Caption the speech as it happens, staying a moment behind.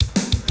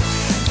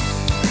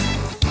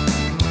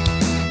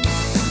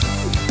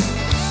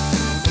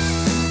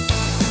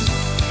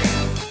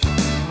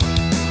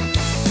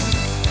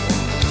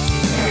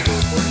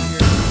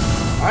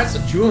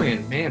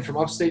Julian, man, from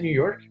upstate New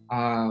York.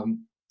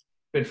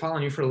 Been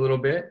following you for a little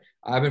bit.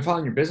 I've been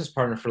following your business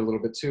partner for a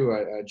little bit too,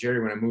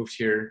 Jerry. When I moved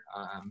here,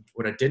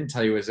 what I didn't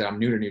tell you is that I'm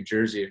new to New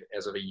Jersey.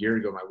 As of a year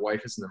ago, my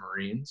wife is in the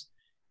Marines,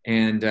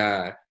 and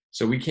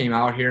so we came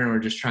out here and we're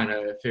just trying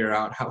to figure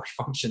out how we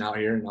function out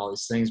here and all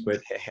these things.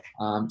 But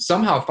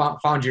somehow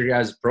found your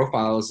guys'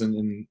 profiles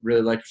and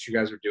really liked what you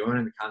guys were doing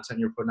and the content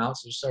you were putting out.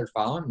 So just started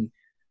following and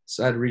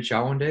decided to reach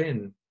out one day,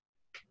 and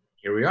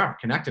here we are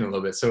connecting a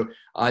little bit. So,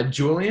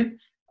 Julian.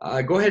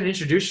 Go ahead and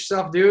introduce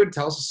yourself, dude.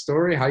 Tell us a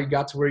story, how you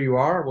got to where you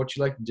are, what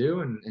you like to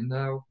do, and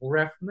we'll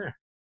wrap from there.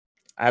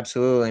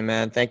 Absolutely,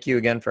 man. Thank you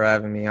again for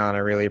having me on. I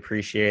really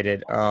appreciate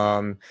it.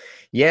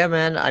 Yeah,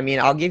 man. I mean,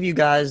 I'll give you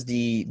guys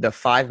the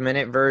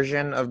 5-minute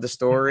version of the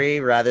story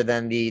rather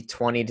than the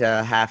 20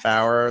 to half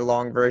hour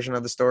long version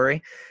of the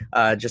story,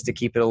 just to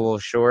keep it a little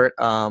short.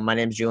 My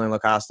name is Julian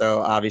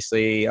Lacosto,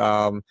 obviously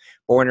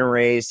born and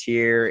raised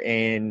here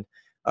in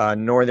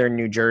northern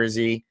New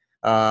Jersey.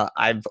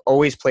 I've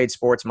always played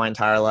sports my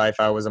entire life.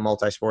 I was a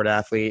multi-sport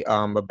athlete,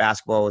 but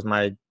basketball was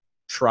my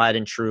tried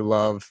and true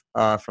love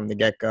from the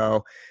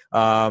get-go.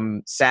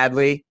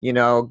 Sadly,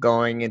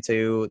 going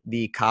into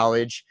the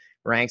college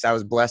ranks, I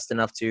was blessed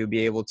enough to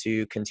be able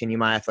to continue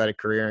my athletic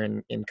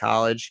career in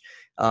college.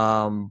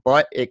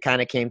 But it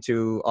kind of came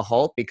to a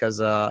halt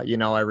because, I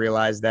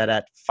realized that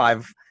at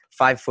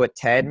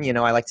 5'10",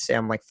 I like to say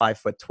I'm like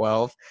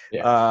 5'12".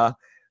 Yeah.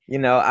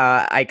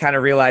 I kind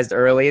of realized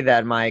early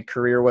that my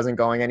career wasn't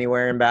going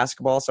anywhere in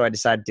basketball, so I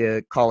decided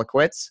to call it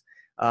quits.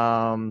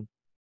 I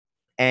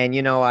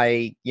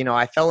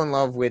fell in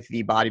love with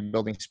the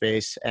bodybuilding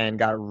space and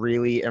got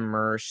really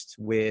immersed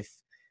with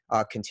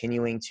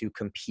continuing to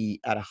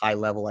compete at a high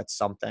level at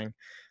something.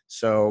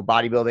 So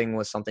bodybuilding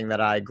was something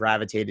that I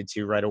gravitated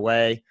to right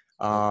away.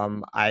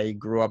 I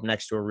grew up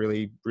next to a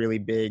really, really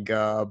big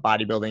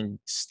bodybuilding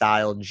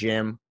style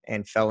gym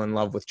and fell in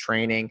love with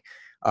training.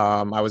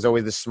 I was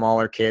always the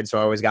smaller kid, so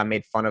I always got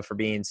made fun of for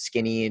being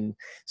skinny. And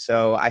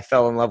so I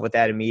fell in love with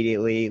that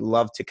immediately,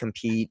 loved to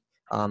compete,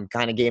 kind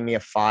of gave me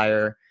a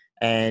fire,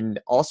 and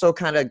also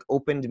kind of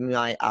opened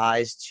my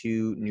eyes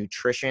to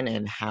nutrition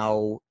and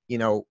how,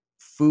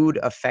 food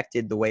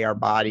affected the way our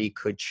body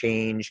could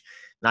change,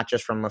 not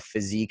just from a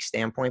physique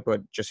standpoint,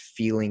 but just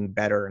feeling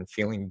better and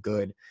feeling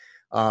good.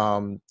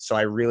 So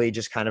I really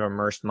just kind of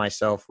immersed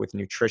myself with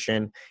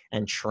nutrition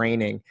and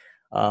training.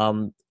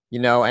 And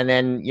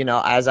then,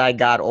 as I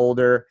got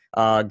older,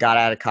 got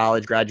out of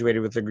college,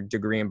 graduated with a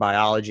degree in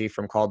biology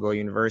from Caldwell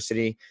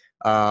University.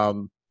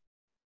 From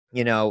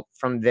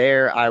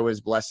there, I was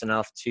blessed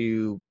enough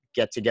to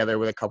get together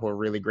with a couple of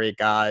really great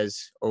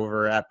guys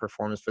over at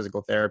Performance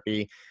Physical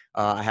Therapy.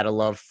 I had a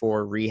love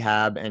for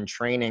rehab and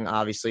training,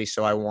 obviously,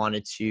 so I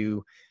wanted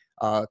to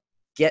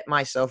get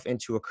myself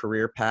into a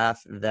career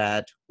path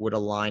that would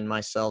align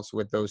myself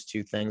with those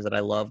two things that I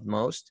loved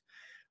most.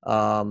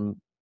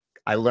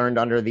 I learned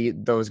under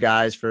those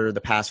guys for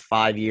the past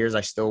 5 years.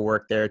 I still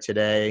work there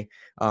today,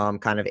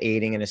 kind of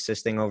aiding and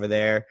assisting over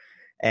there.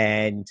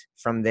 And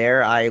from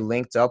there, I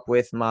linked up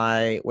with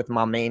my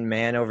main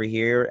man over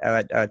here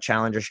at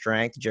Challenger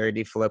Strength, Jerry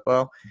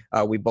DiFilippo.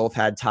 We both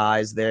had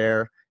ties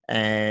there,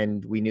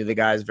 and we knew the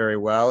guys very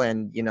well.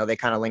 And they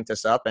kind of linked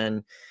us up.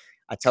 And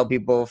I tell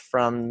people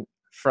from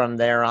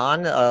there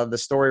on, the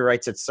story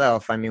writes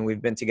itself. I mean, we've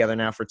been together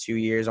now for 2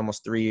 years,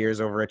 almost 3 years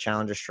over at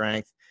Challenger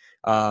Strength.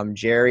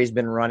 Jerry's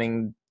been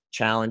running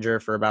Challenger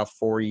for about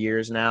 4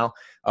 years now.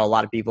 A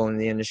lot of people in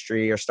the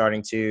industry are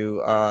starting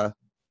to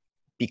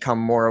become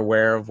more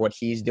aware of what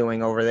he's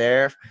doing over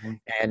there,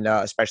 and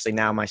especially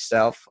now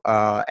myself.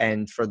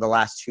 And for the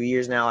last 2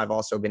 years now, I've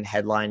also been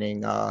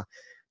headlining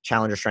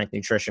Challenger Strength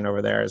Nutrition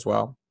over there as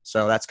well.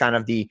 So that's kind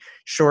of the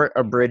short,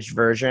 abridged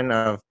version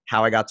of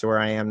how I got to where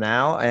I am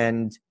now.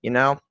 And,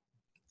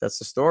 that's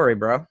the story,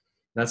 bro.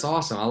 That's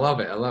awesome. I love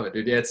it,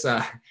 dude. Yeah, it's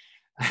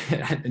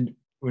and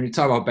when you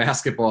talk about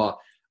basketball,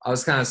 I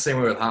was kind of the same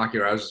way with hockey,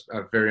 where I was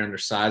very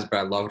undersized, but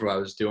I loved what I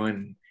was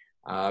doing.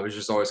 I was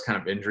just always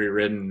kind of injury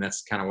ridden, and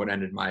that's kind of what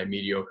ended my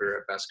mediocre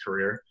at best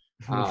career.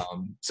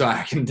 So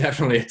I can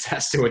definitely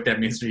attest to what that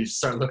means when you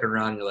start looking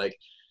around. You're like,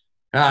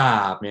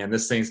 man,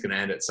 this thing's going to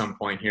end at some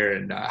point here,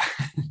 and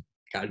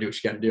got to do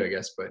what you got to do, I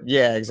guess. But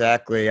yeah,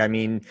 exactly. I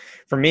mean,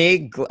 for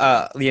me,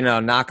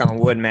 knock on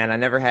wood, man, I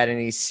never had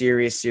any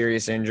serious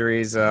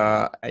injuries.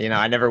 I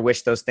never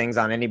wish those things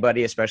on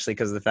anybody, especially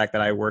because of the fact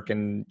that I work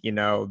in,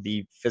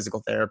 the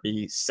physical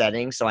therapy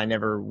setting. So I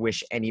never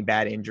wish any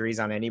bad injuries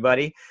on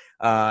anybody.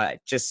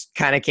 Just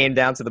kind of came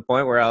down to the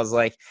point where I was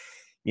like,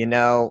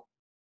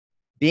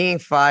 being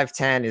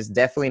 5'10" is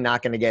definitely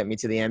not going to get me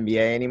to the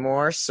NBA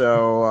anymore.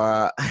 So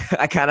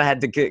I kind of had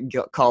to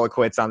call it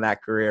quits on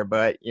that career.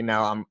 But,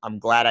 I'm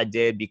glad I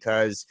did,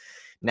 because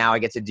now I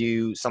get to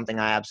do something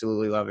I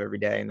absolutely love every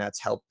day, and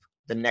that's help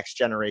the next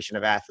generation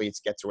of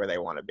athletes get to where they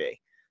want to be.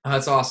 Oh,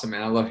 that's awesome,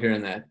 man. I love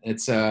hearing that.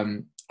 It's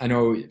I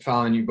know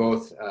following you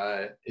both,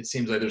 it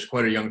seems like there's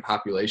quite a young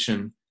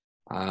population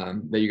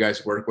that you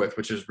guys work with,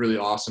 which is really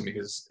awesome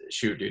because,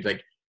 shoot, dude,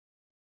 like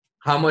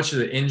how much of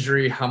the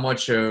injury, how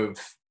much of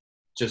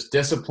just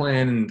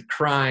discipline and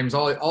crimes,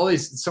 all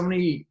these, so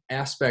many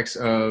aspects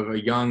of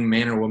a young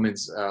man or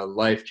woman's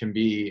life can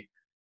be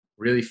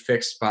really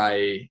fixed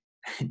by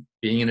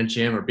being in a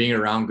gym or being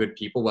around good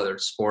people, whether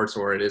it's sports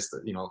or it is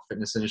the,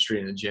 fitness industry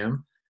in the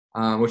gym,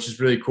 which is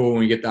really cool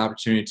when you get the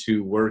opportunity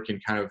to work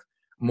and kind of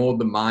mold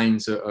the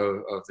minds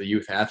of the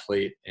youth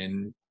athlete.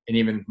 And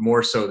even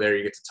more so there,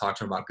 you get to talk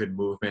to them about good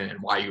movement and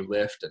why you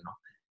lift and,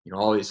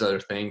 all these other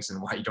things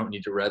and why you don't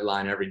need to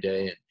redline every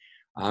day.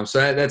 And so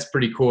that's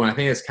pretty cool. And I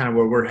think that's kind of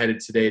where we're headed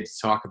today to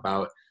talk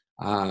about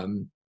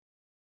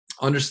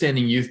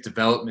understanding youth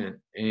development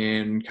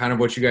and kind of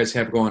what you guys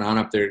have going on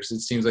up there. Because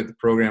it seems like the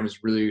program is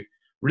really,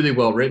 really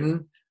well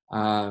written.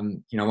 I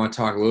want to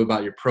talk a little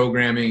about your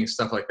programming and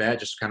stuff like that,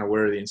 just kind of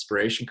where the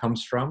inspiration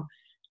comes from.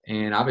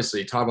 And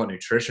obviously talk about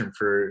nutrition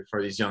for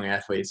these young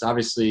athletes.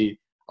 Obviously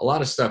a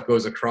lot of stuff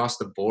goes across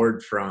the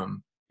board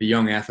from the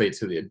young athlete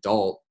to the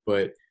adult,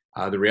 but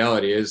the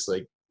reality is,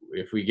 like,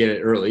 if we get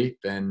it early,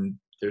 then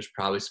there's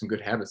probably some good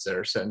habits that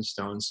are set in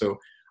stone. So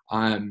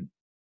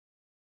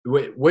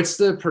what's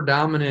the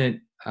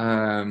predominant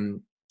do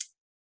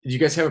you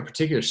guys have a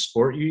particular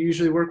sport you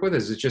usually work with?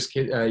 Is it just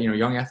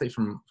young athlete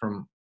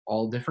from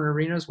all different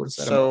arenas? What's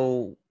that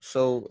about?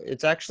 So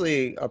it's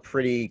actually a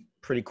pretty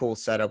cool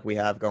setup we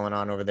have going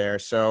on over there.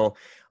 So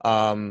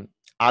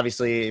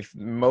obviously, if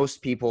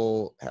most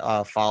people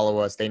follow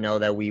us, they know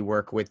that we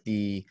work with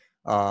the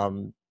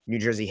New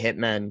Jersey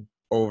Hitmen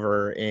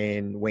over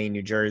in Wayne,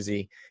 New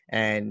Jersey.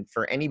 And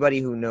for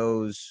anybody who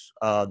knows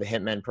the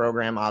Hitmen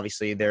program,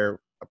 obviously they're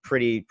a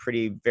pretty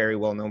very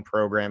well-known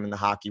program in the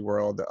hockey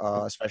world,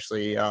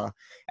 especially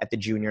at the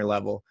junior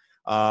level.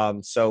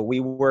 So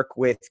we work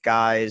with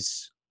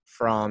guys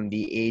from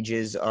the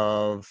ages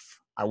of,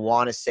 I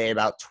want to say,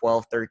 about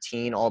 12,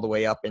 13, all the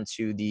way up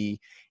into the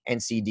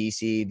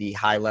NCDC, the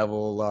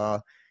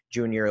high-level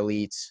junior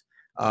elites.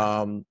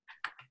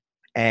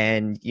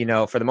 And,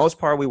 for the most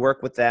part, we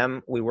work with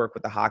them. We work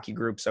with the hockey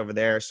groups over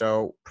there.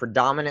 So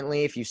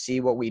predominantly, if you see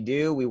what we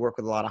do, we work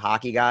with a lot of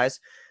hockey guys.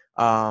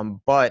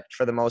 But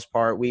for the most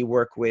part, we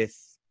work with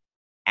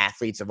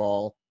athletes of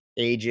all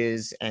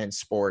ages and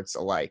sports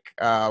alike.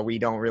 We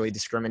don't really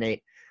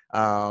discriminate.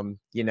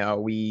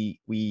 We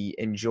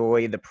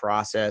enjoy the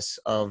process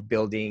of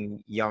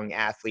building young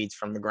athletes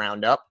from the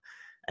ground up.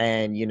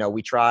 And,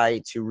 we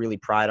try to really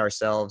pride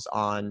ourselves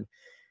on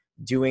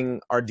doing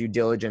our due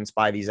diligence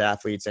by these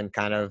athletes and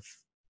kind of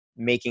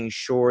making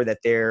sure that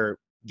they're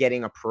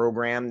getting a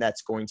program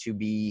that's going to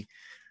be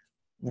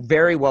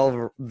very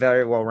well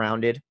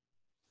rounded.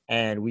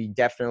 And we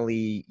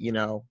definitely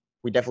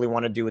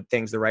want to do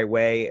things the right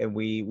way. And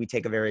we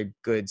take a very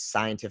good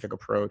scientific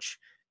approach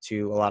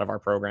to a lot of our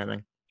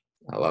programming.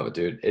 I love it,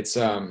 dude. It's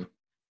one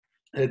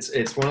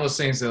of those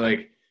things that,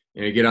 like,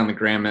 you get on the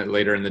gram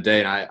later in the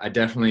day, and I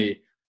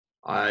definitely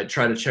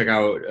try to check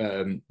out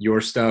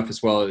your stuff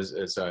as well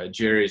as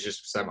Jerry's,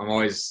 just because I'm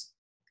always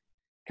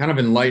kind of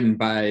enlightened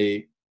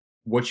by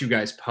what you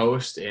guys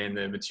post and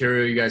the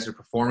material you guys are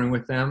performing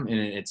with them, and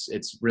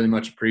it's really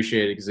much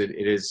appreciated because it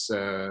is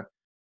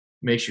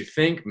makes you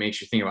think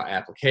about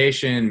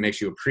application, makes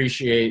you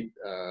appreciate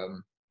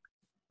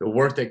the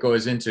work that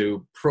goes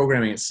into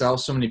programming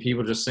itself. So many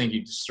people just think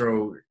you just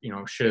throw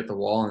shit at the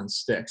wall and it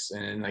sticks,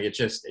 and like it's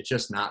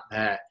just not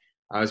that.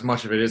 As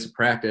much of it is a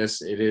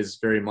practice, it is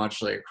very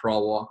much like a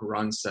crawl, walk,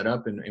 run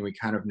setup, and we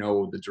kind of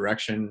know the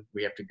direction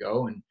we have to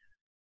go.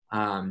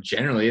 And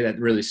generally, that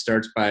really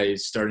starts by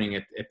starting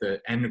at the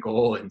end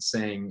goal and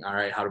saying, all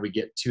right, how do we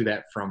get to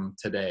that from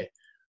today?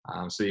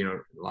 So, a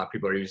lot of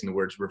people are using the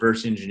words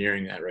reverse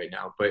engineering that right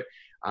now. But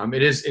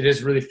it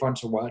is really fun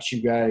to watch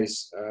you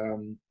guys.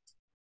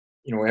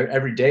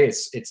 Every day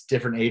it's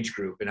different age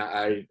group. And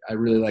I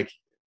really like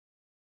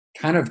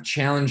kind of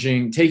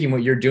taking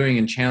what you're doing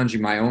and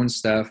challenging my own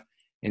stuff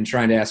and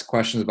trying to ask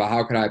questions about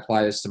how could I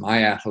apply this to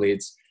my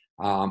athletes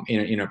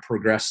in a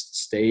progressed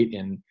state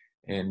and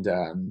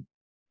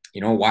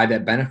why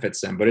that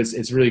benefits them. But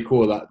it's really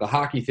cool. The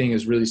hockey thing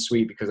is really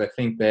sweet because I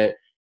think that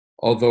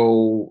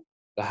although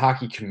the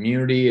hockey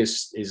community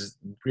is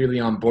really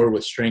on board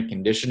with strength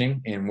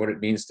conditioning and what it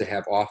means to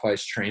have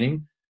off-ice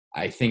training,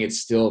 I think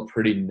it's still a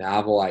pretty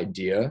novel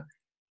idea.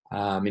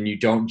 And you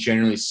don't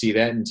generally see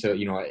that until,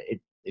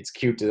 it's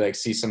cute to like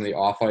see some of the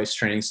off-ice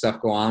training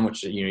stuff go on,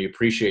 which you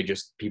appreciate,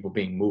 just people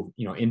being moved,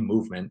 in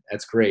movement.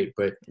 That's great,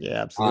 but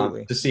yeah,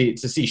 absolutely. To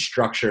see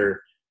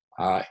structure,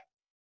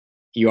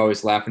 you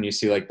always laugh when you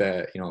see like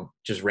the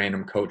just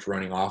random coach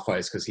running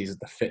off-ice because he's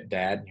the fit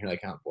dad, and you're like,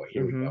 oh boy,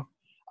 here we go.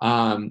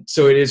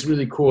 So it is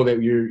really cool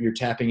that you're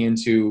tapping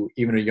into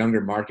even a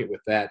younger market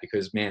with that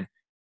because, man,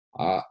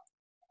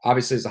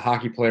 obviously as a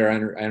hockey player, I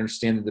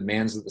understand the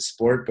demands of the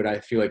sport, but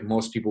I feel like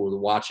most people who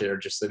watch it are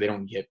just that they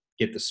don't get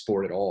the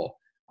sport at all.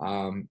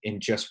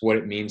 And just what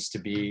it means to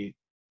be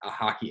a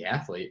hockey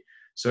athlete.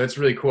 So that's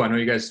really cool. I know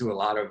you guys do a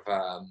lot of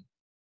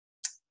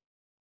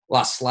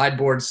slide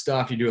board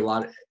stuff. You do a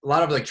lot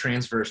of like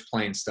transverse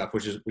plane stuff,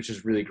 which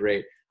is really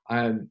great.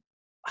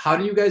 How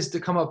do you guys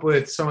come up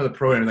with some of the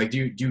programming? Like,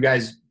 do you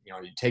guys, you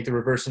take the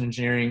reverse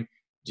engineering?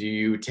 Do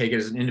you take it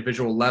as an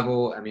individual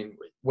level? I mean,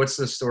 what's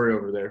the story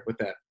over there with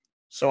that?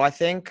 So I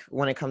think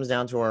when it comes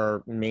down to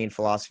our main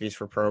philosophies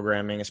for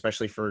programming,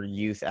 especially for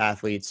youth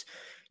athletes,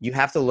 you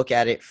have to look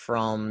at it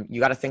you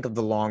got to think of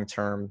the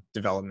long-term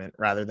development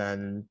rather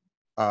than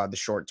the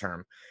short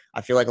term.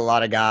 I feel like a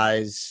lot of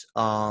guys,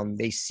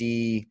 they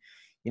see,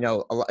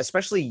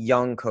 especially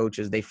young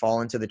coaches, they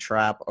fall into the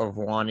trap of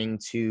wanting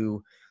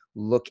to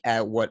look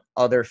at what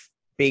other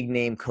big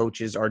name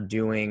coaches are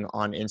doing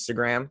on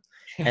Instagram,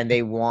 and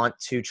they want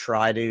to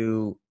try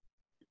to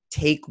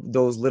take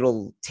those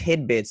little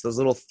tidbits, those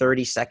little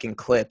 30-second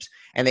clips,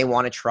 and they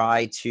want to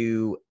try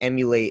to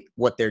emulate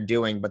what they're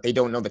doing, but they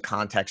don't know the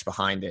context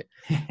behind it.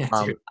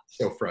 Dude,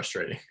 so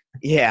frustrating.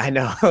 Yeah, I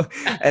know.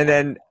 And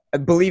then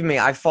believe me,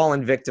 I've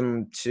fallen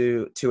victim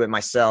to it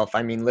myself.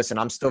 I mean, listen,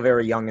 I'm still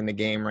very young in the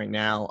game right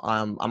now.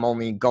 I'm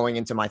only going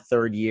into my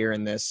third year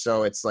in this.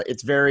 So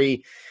it's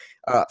very,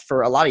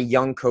 for a lot of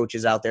young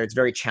coaches out there, it's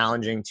very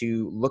challenging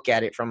to look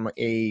at it from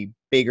a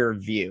bigger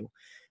view.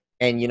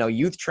 And,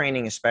 youth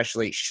training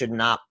especially should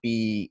not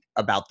be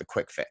about the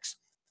quick fix.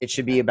 It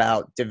should be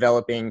about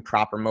developing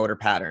proper motor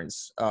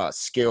patterns,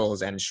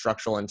 skills, and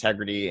structural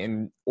integrity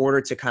in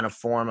order to kind of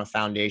form a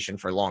foundation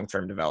for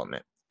long-term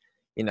development.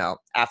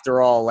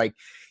 After all, like,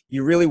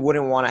 you really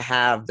wouldn't want to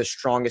have the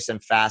strongest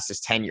and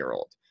fastest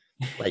 10-year-old.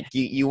 Like,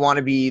 you want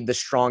to be the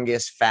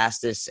strongest,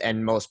 fastest,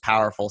 and most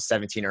powerful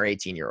 17 or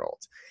 18-year-old.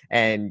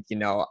 And,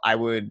 I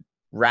would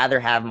rather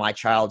have my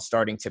child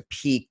starting to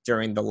peak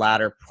during the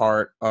latter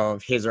part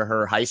of his or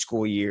her high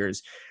school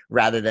years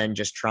rather than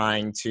just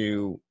trying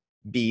to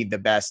be the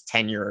best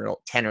 10 or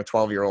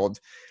 12-year-old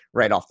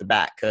right off the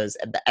bat. Because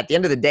at the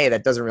end of the day,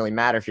 that doesn't really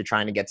matter if you're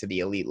trying to get to the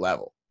elite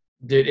level.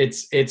 Dude,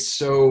 it's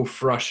so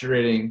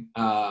frustrating.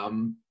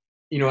 And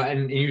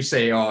you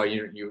say, oh,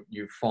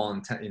 you've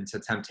fallen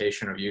into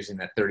temptation of using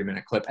that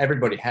 30-minute clip.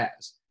 Everybody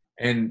has.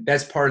 And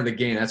that's part of the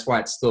game. That's why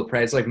it's still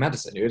practice. It's like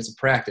medicine, dude. It's a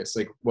practice.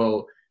 Like,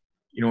 well,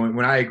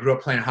 when I grew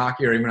up playing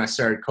hockey or even when I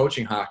started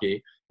coaching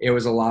hockey, it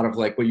was a lot of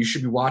like, well, you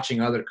should be watching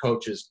other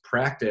coaches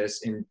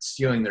practice and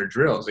stealing their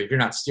drills. Like, if you're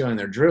not stealing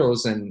their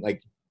drills, then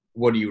like,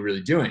 what are you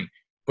really doing?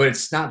 But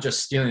it's not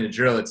just stealing the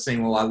drill. It's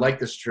saying, well, I like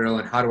this drill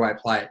and how do I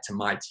apply it to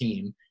my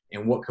team?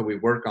 And what could we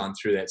work on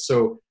through that?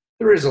 So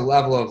there is a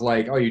level of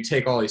like, oh, you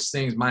take all these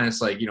things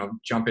minus like,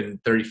 jumping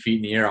 30 feet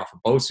in the air off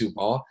a BOSU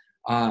ball.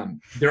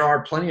 There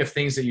are plenty of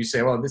things that you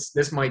say, well,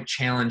 this might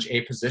challenge a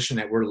position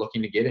that we're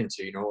looking to get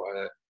into.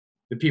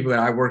 The people that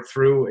I work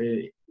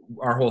through,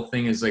 our whole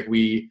thing is like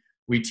we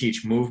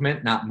teach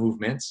movement, not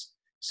movements.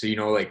 So,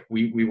 like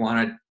we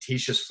want to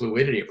teach us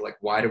fluidity of like,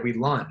 why do we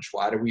lunge?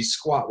 Why do we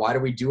squat? Why do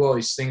we do all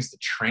these things to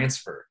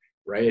transfer,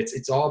 right?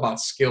 It's all about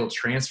skill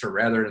transfer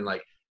rather than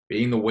like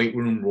being the weight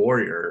room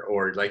warrior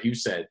or like you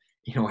said,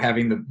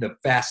 having the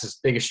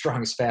fastest, biggest,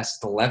 strongest,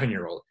 fastest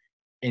 11-year-old.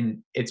 And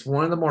it's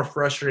one of the more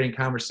frustrating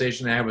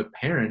conversations I have with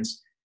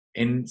parents.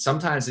 And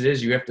sometimes it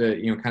is, you have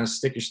to, kind of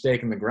stick your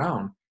stake in the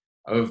ground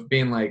of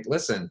being like,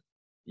 listen,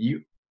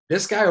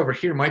 this guy over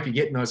here might be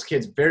getting those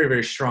kids very,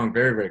 very strong,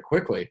 very, very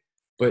quickly.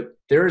 But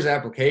there is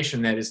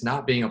application that is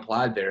not being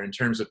applied there in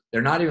terms of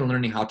they're not even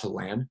learning how to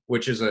land,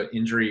 which is an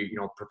injury,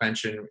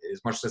 prevention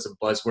as much as a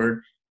buzzword,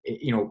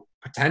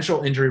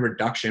 potential injury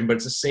reduction, but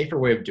it's a safer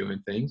way of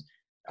doing things.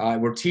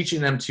 We're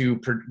teaching them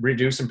to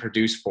reduce and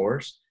produce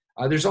force.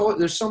 There's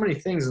so many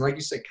things. And like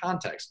you said,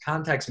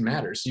 context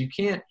matters. So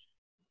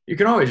you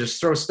can always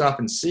just throw stuff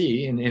and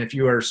see. And if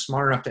you are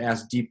smart enough to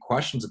ask deep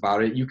questions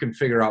about it, you can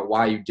figure out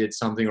why you did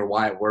something or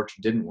why it worked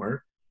or didn't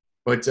work.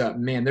 But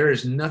man, there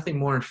is nothing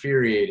more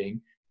infuriating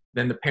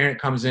than the parent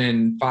comes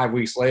in 5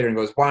 weeks later and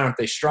goes, why aren't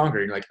they stronger?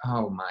 And you're like,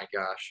 oh my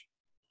gosh.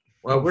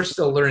 Well, we're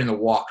still learning to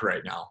walk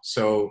right now.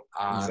 So,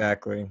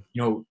 Exactly.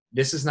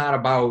 This is not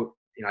about,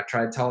 I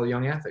try to tell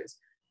young athletes,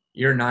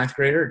 you're a 9th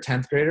grader or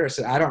 10th grader. I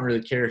said, I don't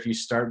really care if you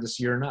start this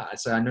year or not. I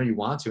said, I know you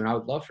want to, and I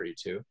would love for you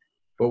to.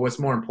 But what's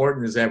more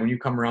important is that when you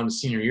come around to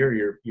senior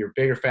year, you're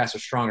bigger, faster,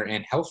 stronger,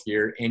 and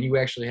healthier, and you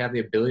actually have the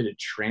ability to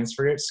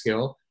transfer your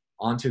skill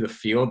onto the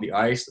field, the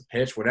ice, the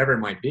pitch, whatever it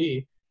might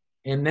be.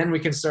 And then we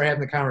can start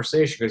having the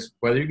conversation, because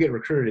whether you get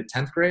recruited at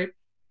 10th grade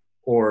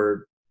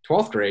or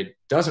 12th grade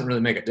doesn't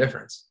really make a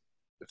difference.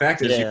 The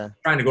fact is you're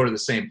trying to go to the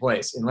same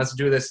place, and let's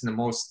do this in the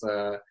most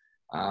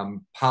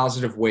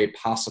positive way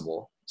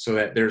possible so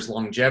that there's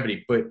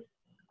longevity. But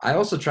I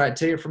also try to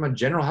take it from a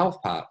general health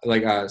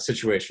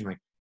situation. Like,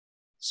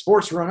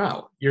 sports run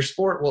out. Your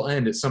sport will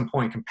end at some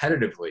point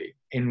competitively,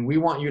 and we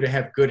want you to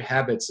have good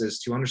habits as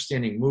to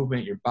understanding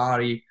movement, your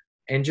body,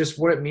 and just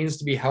what it means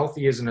to be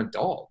healthy as an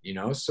adult.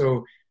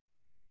 So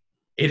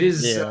it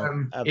is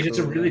it is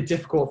a really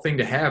difficult thing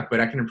to have,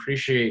 but I can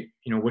appreciate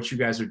what you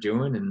guys are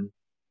doing,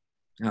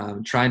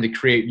 and trying to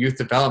create youth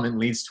development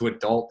leads to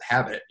adult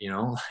habit.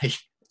 Like,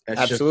 that's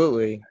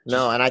absolutely.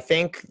 No, and I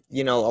think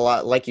a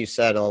lot, like you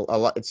said, a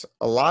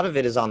lot of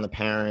it is on the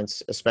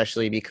parents,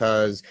 especially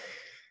because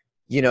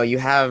you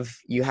have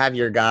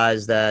your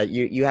guys that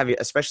you have,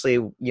 especially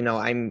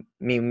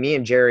me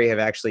and Jerry have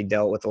actually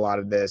dealt with a lot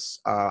of this.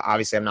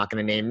 Obviously, I'm not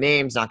going to name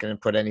names, not going to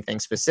put anything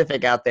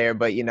specific out there,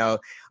 but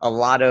a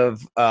lot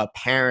of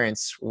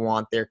parents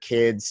want their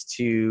kids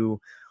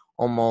to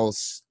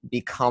almost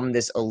become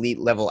this elite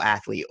level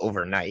athlete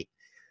overnight.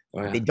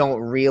 Oh, yeah. They don't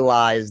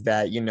realize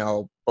that,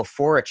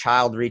 before a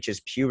child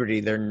reaches puberty,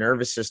 their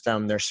nervous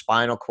system, their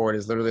spinal cord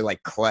is literally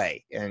like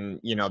clay. And,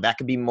 that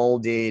could be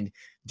molded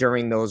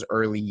during those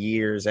early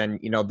years. And,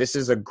 this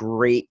is a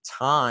great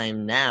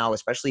time now,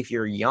 especially if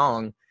you're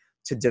young,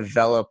 to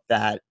develop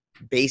that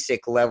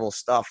basic level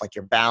stuff like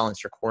your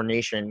balance, your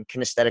coordination,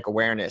 kinesthetic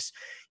awareness.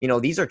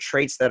 These are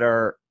traits that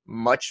are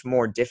much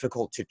more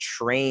difficult to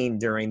train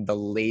during the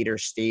later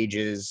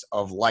stages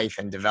of life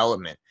and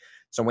development.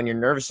 So when your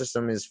nervous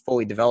system is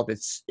fully developed,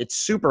 it's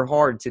super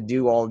hard to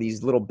do all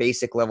these little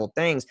basic level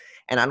things.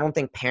 And I don't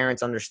think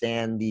parents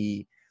understand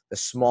the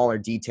smaller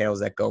details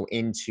that go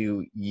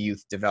into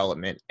youth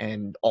development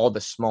and all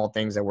the small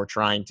things that we're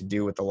trying to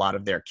do with a lot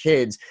of their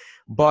kids.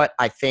 But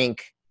I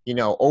think,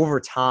 over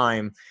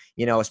time,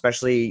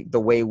 especially the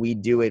way we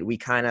do it, we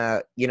kind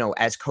of,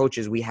 as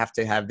coaches, we have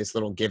to have this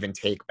little give and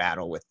take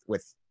battle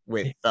with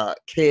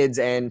kids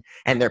and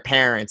their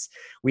parents.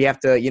 We have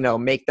to,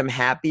 make them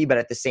happy, but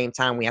at the same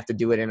time, we have to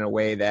do it in a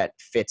way that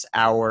fits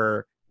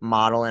our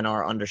model and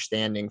our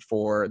understanding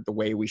for the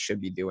way we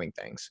should be doing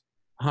things.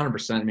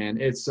 100%, man.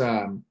 It's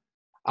I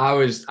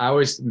always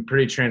am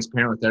pretty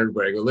transparent with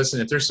everybody. I go,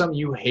 listen, if there's something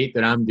you hate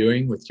that I'm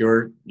doing with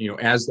your,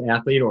 as the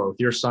athlete or with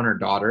your son or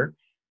daughter,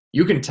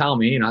 you can tell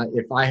me. And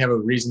if I have a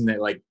reason that,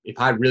 like, if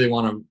I really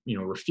want to,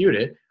 refute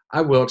it, I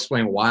will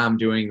explain why I'm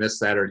doing this,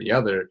 that, or the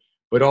other.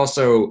 But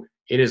also,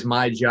 it is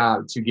my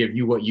job to give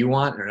you what you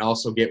want and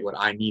also get what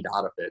I need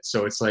out of it.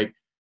 So it's like,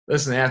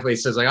 listen, the athlete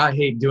says, like, I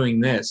hate doing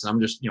this. And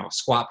I'm just,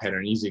 squat pattern,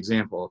 an easy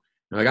example.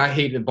 Like, I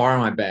hate the bar on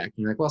my back. And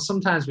you're like, well,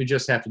 sometimes we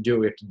just have to do what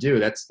we have to do.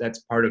 That's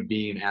part of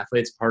being an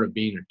athlete. It's part of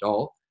being an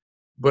adult.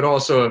 But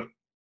also, if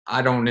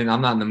I'm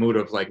not in the mood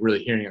of like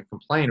really hearing a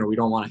complaint, or we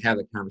don't want to have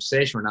the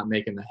conversation, we're not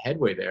making the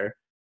headway there.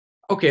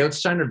 Okay,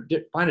 let's try to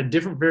find a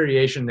different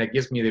variation that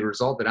gives me the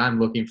result that I'm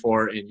looking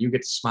for, and you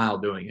get to smile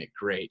doing it.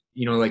 Great.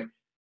 Like,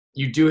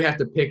 you do have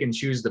to pick and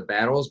choose the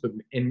battles, but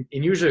and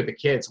usually with the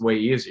kids, way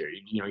easier.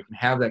 You can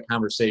have that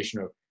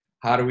conversation of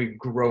how do we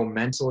grow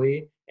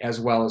mentally as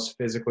well as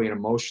physically and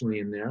emotionally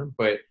in there,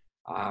 but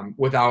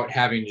without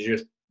having to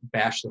just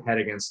bash the head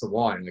against the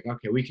wall. And like,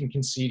 okay, we can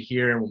concede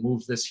here and we'll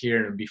move this here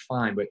and it'll be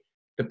fine. But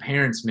the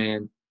parents,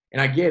 man,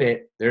 and I get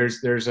it.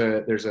 There's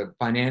a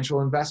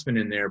financial investment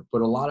in there,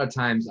 but a lot of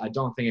times I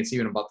don't think it's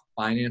even about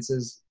the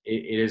finances.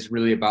 It is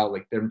really about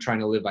like them trying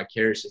to live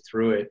vicariously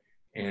through it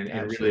and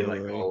really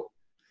like,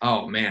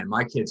 oh man,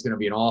 my kid's going to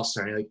be an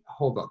all-star. And you're like,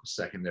 hold up a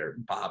second there,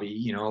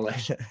 Bobby,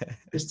 like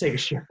just take a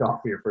shift off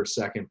here for a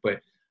second.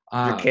 But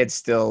your kid's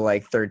still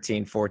like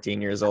 13,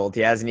 14 years old.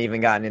 He hasn't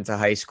even gotten into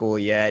high school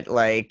yet.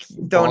 Like,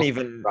 don't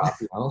even.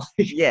 Drop,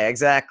 Yeah,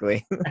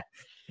 exactly.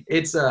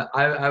 It's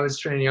I was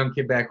training a young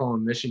kid back home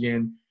in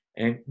Michigan,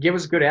 and Gib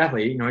was a good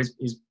athlete.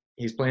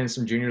 He's playing in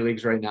some junior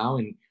leagues right now,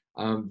 and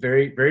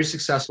very, very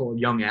successful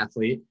young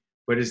athlete.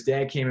 But his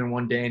dad came in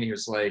one day and he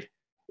was like,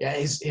 yeah,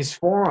 his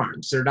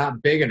forearms, they're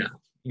not big enough.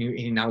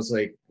 And I was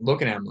like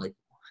looking at him like,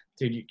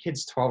 dude, your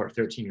kid's 12 or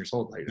 13 years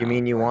old right now. You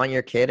mean you want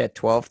your kid at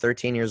 12,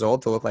 13 years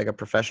old to look like a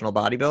professional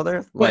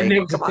bodybuilder? Like,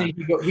 come on.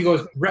 He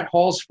goes, Brett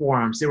Hall's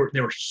forearms, they were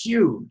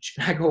huge.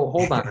 I go,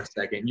 hold on a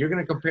second. You're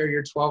going to compare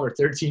your 12 or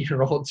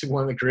 13-year-old to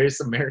one of the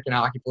greatest American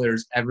hockey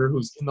players ever,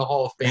 who's in the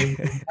Hall of Fame.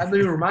 Let me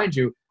remind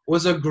you,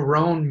 was a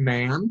grown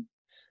man.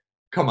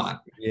 Come on.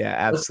 Yeah,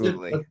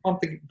 absolutely. Let's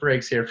pump the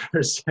brakes here for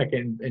a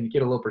second and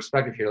get a little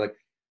perspective here. Like,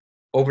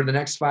 over the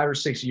next 5 or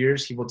 6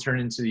 years, he will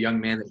turn into the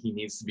young man that he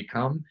needs to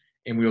become,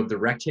 and we will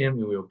direct him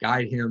and we will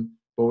guide him.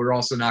 But we're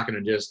also not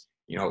going to just,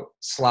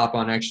 slop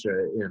on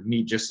extra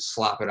meat just to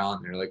slop it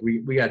on there. Like,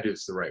 we got to do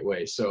this the right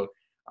way. So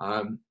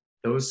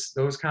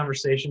those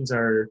conversations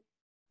are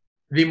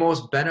the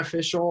most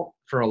beneficial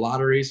for a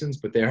lot of reasons,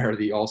 but they are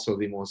also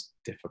the most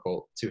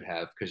difficult to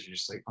have because you're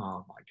just like,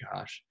 oh my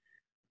gosh.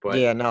 But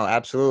yeah, no,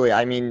 absolutely.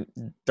 I mean,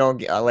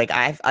 don't like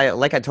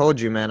like I told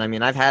you, man. I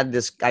mean, I've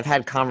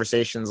had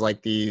conversations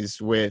like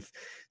these with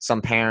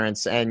some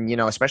parents, and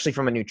especially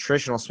from a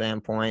nutritional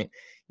standpoint,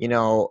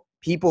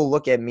 people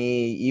look at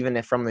me even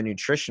if from the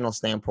nutritional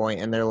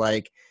standpoint, and they're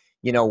like,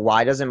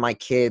 why doesn't my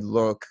kid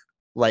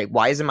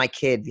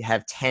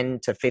have 10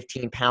 to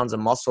 15 pounds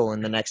of muscle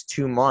in the next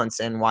 2 months,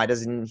 and why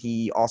doesn't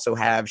he also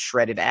have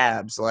shredded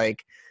abs?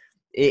 Like,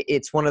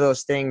 it's one of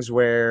those things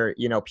where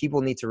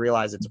people need to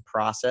realize it's a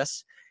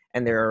process.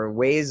 And there are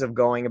ways of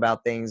going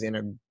about things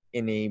in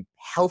a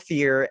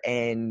healthier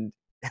and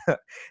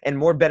and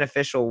more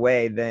beneficial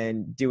way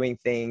than doing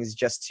things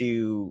just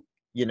to,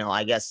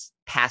 I guess,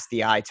 pass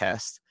the eye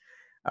test.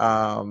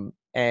 And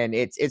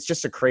it's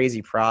just a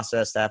crazy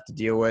process to have to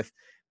deal with.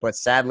 But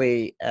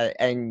sadly,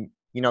 and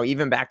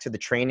even back to the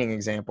training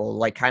example,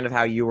 like kind of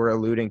how you were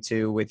alluding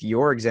to with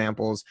your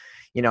examples,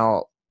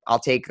 I'll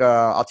take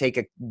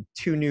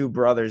 2 new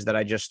brothers that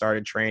I just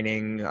started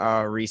training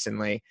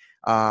recently.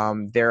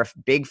 They're a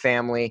big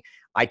family.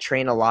 I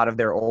train a lot of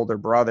their older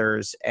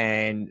brothers,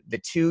 and the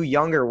 2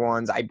 younger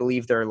ones, I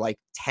believe they're like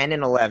 10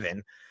 and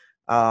 11.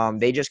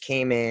 They just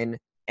came in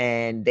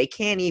and they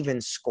can't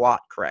even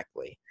squat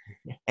correctly.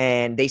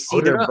 and they see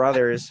Load it their up.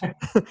 brothers,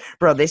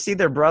 bro, they see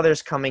their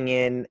brothers coming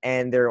in,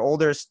 and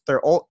eldest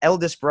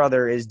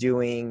brother is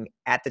doing,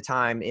 at the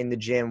time in the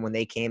gym when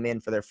they came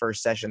in for their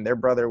first session, their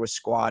brother was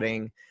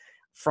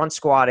front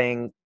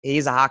squatting.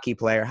 He's a hockey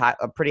player,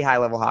 a pretty high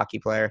level hockey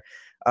player.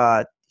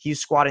 He's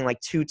squatting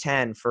like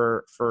 210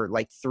 for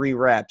like 3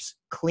 reps,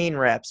 clean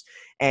reps.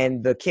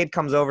 And the kid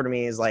comes over to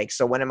me and is like,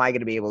 so when am I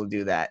going to be able to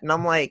do that? And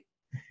I'm like,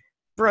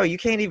 bro, you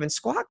can't even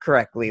squat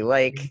correctly.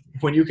 Like,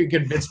 When you can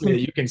convince me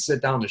that you can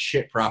sit down to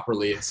shit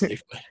properly and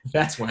safely,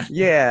 that's when.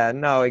 yeah,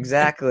 no,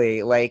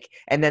 exactly. Like,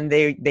 and then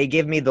they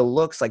give me the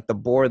looks, like the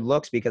bored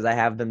looks, because I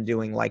have them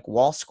doing like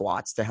wall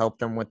squats to help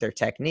them with their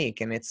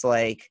technique. And it's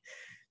like,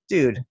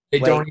 dude, They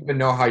like, don't even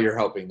know how you're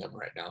helping them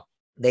right now.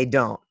 they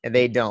don't.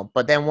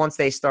 But then once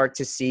they start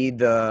to see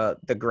the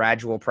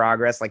gradual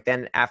progress, like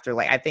then after,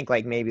 like, I think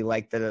like maybe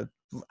like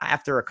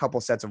after a couple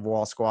sets of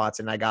wall squats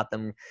and I got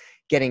them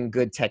getting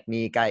good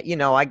technique,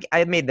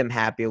 I made them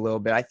happy a little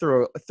bit. I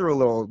threw a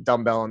little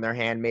dumbbell in their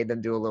hand, made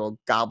them do a little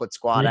goblet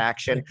squat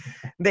action.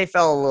 They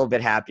felt a little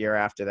bit happier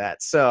after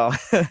that. So,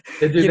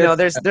 Dude,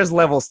 that's, there's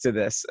levels to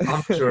this.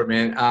 I'm sure,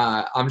 man.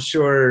 I'm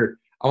sure.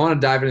 I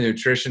want to dive into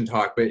nutrition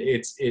talk, but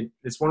it's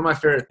one of my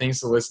favorite things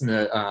to listen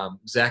to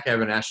Zach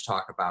Evanesh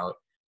talk about,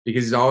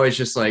 because he's always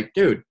just like,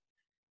 dude,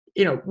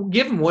 we'll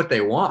give them what they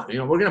want.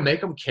 We're gonna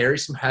make them carry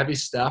some heavy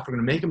stuff. We're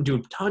gonna make them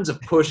do tons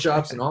of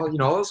push-ups and all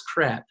this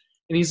crap.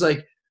 And he's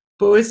like,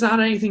 but it's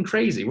not anything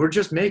crazy. We're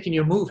just making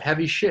you move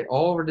heavy shit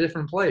all over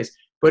different places.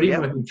 But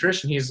even with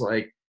nutrition, he's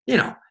like,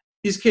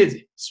 these kids,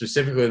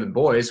 specifically the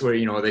boys,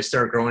 where they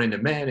start growing into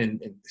men and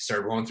they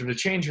start going through the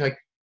change. You're like,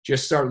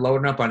 just start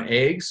loading up on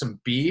eggs, some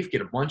beef,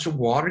 get a bunch of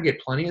water,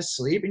 get plenty of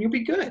sleep, and you'll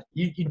be good.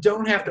 You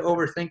don't have to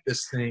overthink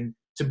this thing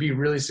to be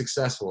really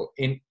successful.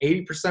 And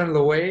 80% of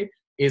the way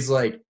is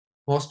like,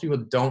 most people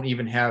don't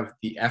even have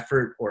the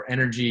effort or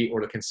energy or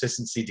the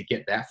consistency to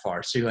get that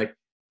far. So you're like,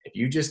 if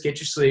you just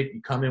get your sleep,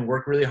 you come in,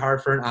 work really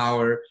hard for an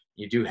hour,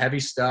 you do heavy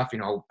stuff,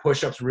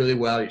 push-ups really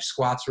well, your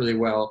squats really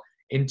well,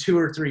 in 2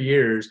 or 3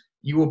 years,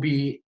 you will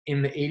be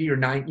in the 80 or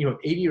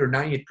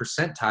 90th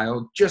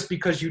percentile, just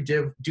because you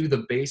do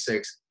the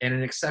basics at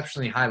an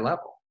exceptionally high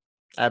level.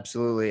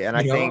 Absolutely. And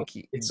I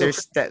think it's so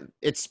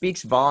it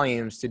speaks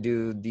volumes to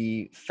do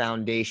the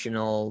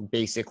foundational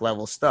basic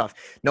level stuff.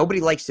 Nobody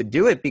likes to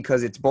do it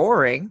because it's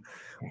boring,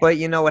 but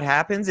you know what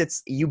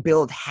happens? You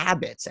build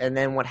habits. And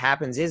then what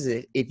happens is,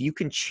 if you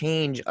can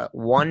change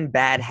one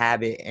bad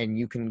habit and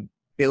you can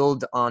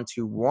build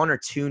onto 1 or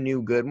 2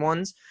 new good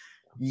ones,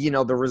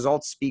 the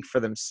results speak for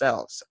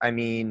themselves. I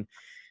mean,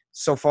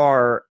 so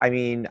far,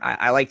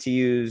 I like to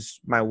use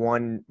my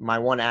one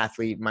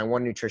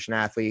nutrition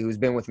athlete who's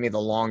been with me the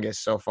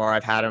longest so far.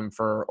 I've had him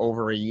for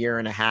over a year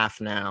and a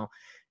half now.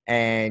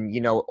 And,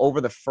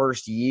 over the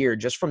first year,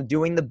 just from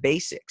doing the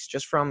basics,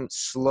 just from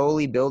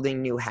slowly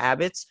building new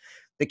habits,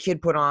 the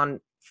kid put on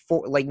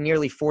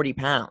nearly 40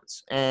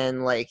 pounds. And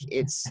that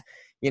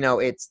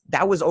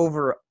was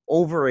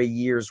over a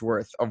year's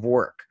worth of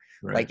work.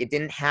 Right. Like, it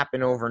didn't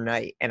happen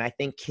overnight. And I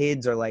think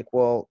kids are like,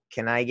 well,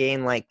 can I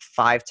gain like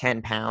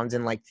 5-10 pounds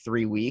in like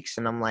 3 weeks?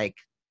 And I'm like,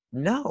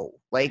 no,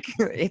 like,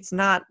 it's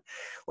not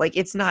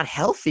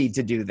healthy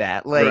to do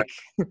that. Like,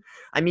 right.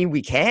 I mean,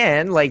 we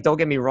can, like, don't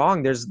get me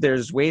wrong.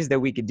 There's ways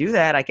that we could do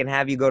that. I can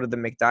have you go to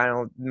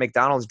the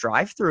McDonald's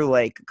drive-through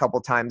like a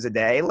couple times a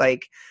day.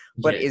 Like,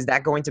 but is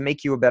that going to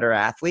make you a better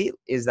athlete?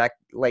 Is that,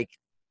 like,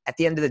 at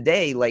the end of the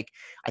day, like,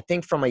 I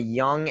think from a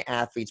young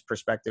athlete's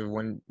perspective,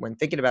 when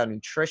thinking about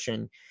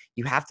nutrition,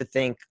 you have to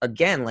think,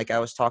 again, like I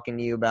was talking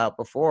to you about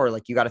before,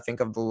 like, you got to think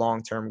of the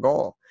long-term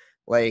goal.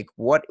 Like,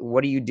 what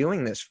are you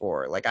doing this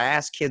for? Like, I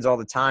ask kids all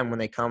the time when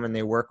they come and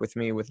they work with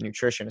me with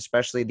nutrition,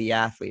 especially the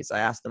athletes. I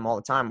ask them all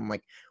the time, I'm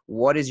like,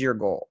 what is your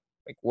goal?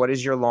 Like, what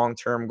is your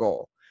long-term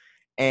goal?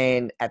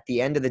 And at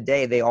the end of the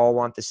day, they all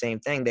want the same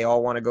thing. They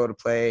all want to go to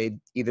play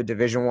either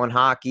Division I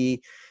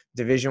hockey,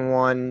 Division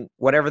I,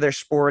 whatever their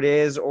sport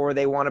is, or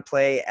they want to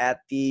play at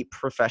the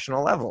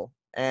professional level.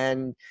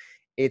 And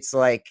it's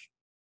like,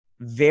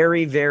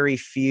 very, very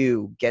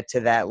few get to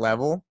that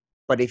level.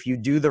 But if you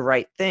do the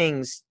right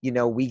things,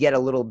 we get a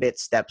little bit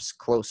steps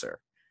closer.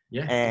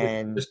 Yeah.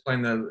 And just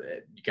playing you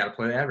got to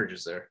play the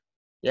averages there.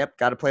 Yep.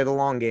 Got to play the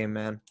long game,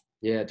 man.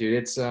 Yeah,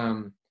 dude.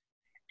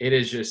 It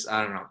is just,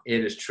 I don't know.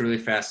 It is truly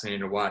fascinating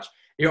to watch.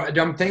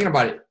 I'm thinking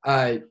about it.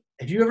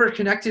 Have you ever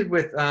connected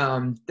with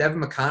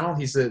Devin McConnell?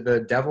 He's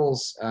the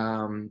Devils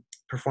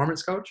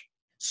performance coach.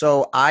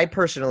 So I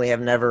personally have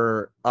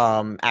never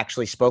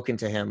actually spoken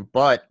to him,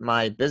 but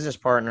my business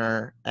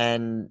partner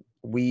and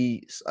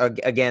we,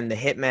 again, the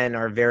Hitmen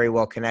are very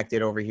well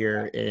connected over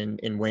here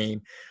in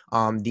Wayne.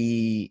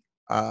 The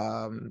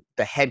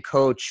head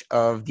coach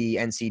of the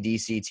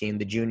NCDC team,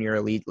 the junior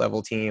elite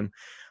level team,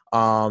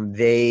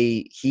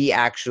 he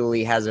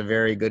actually has a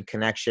very good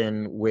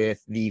connection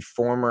with the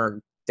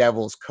former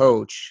Devils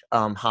coach,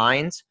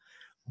 Hines.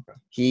 Okay.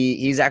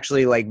 He's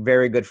actually like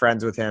very good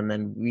friends with him,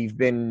 and we've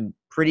been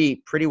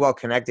pretty well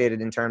connected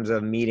in terms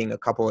of meeting a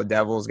couple of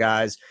Devils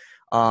guys.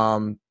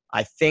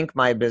 I think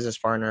my business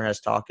partner has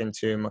talked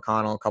to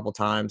McConnell a couple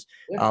times.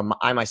 Yeah.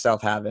 I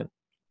myself haven't.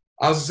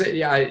 I was gonna say,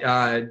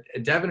 yeah,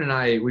 Devin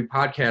and we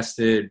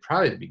podcasted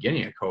probably at the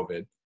beginning of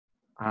COVID.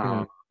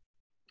 Mhm.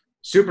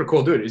 Super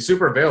cool dude. He's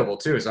super available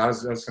too. So I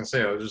was gonna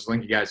say, I'll just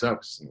link you guys up,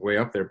 it's way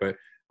up there. But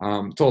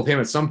told him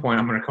at some point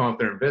I'm gonna come up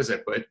there and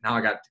visit. But now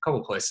I got a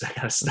couple places I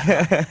gotta stop.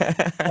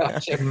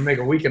 I'm gonna make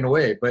a weekend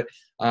away. But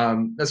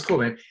that's cool,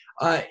 man.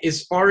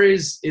 As far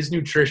as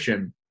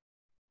nutrition,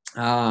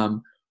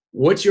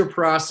 what's your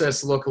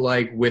process look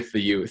like with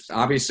the youth?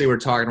 Obviously, we're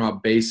talking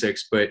about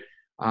basics, but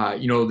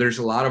there's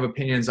a lot of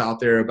opinions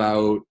out there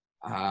about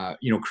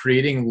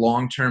creating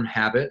long-term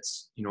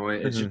habits.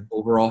 It's just Mhm.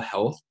 overall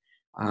health.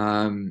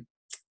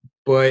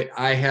 But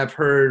I have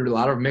heard a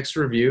lot of mixed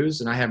reviews,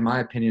 and I have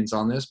my opinions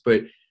on this.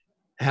 But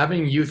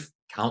having youth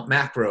count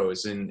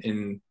macros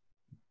and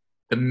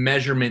the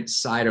measurement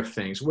side of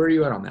things, where are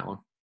you at on that one?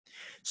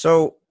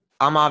 So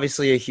I'm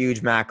obviously a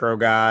huge macro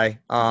guy.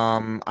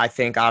 I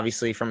think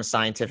obviously from a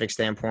scientific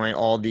standpoint,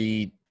 all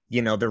the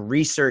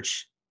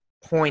research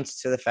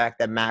points to the fact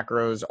that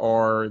macros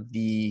are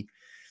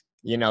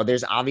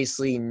there's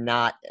obviously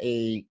not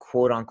a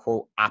quote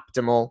unquote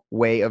optimal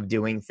way of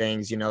doing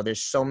things.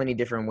 There's so many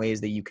different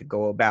ways that you could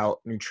go about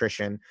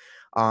nutrition.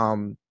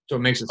 Um, So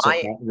my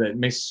it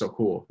makes it so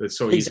cool. It's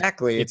so easy.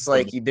 Exactly. It's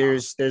like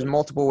there's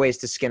multiple ways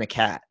to skin a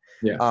cat.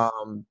 Yeah.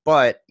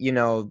 But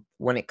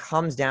when it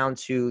comes down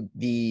to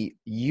the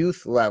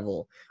youth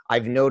level,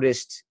 I've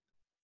noticed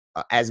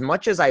as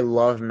much as I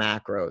love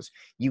macros,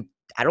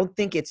 I don't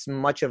think it's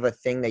much of a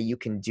thing that you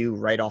can do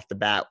right off the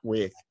bat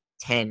with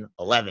 10,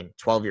 11,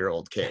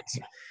 12-year-old kids.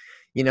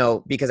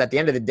 Because at the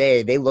end of the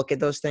day, they look at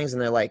those things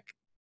and they're like,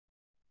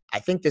 I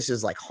think this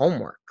is like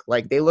homework.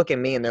 Like they look at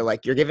me and they're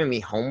like, you're giving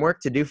me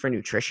homework to do for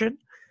nutrition?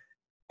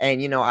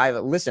 And,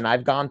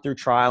 I've gone through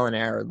trial and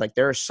error. Like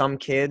there are some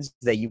kids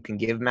that you can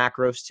give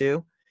macros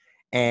to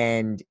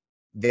and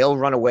they'll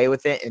run away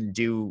with it and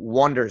do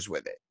wonders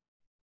with it.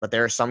 But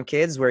there are some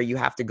kids where you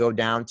have to go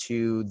down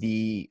to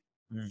the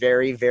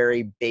very,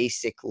 very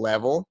basic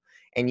level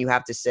and you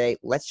have to say,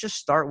 let's just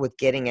start with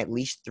getting at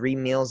least 3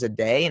 meals a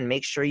day and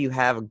make sure you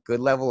have a good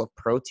level of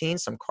protein,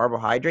 some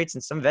carbohydrates,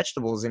 and some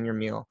vegetables in your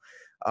meal.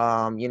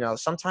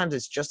 Sometimes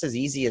it's just as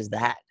easy as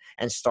that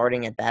and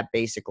starting at that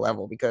basic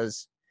level,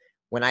 because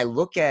when I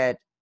look at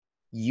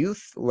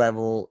youth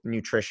level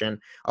nutrition,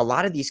 a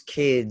lot of these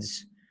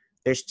kids,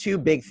 there's two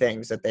big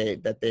things that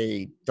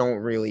they don't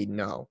really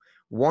know.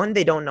 One,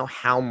 they don't know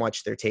how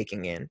much they're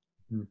taking in.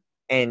 Mm.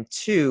 And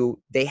two,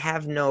 they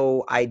have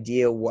no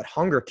idea what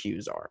hunger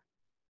cues are.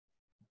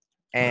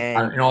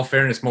 And In all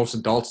fairness, most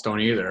adults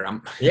don't either.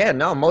 yeah,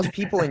 no, most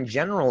people in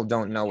general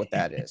don't know what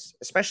that is,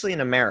 especially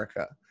in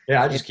America.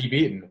 Yeah, I just keep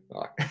eating.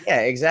 Yeah,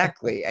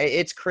 exactly.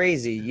 It's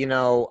crazy.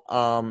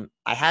 I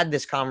had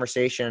this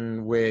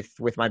conversation with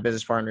my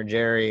business partner,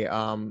 Jerry,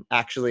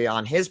 actually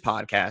on his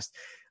podcast.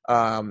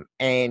 And,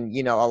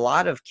 a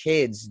lot of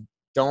kids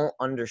don't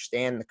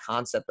understand the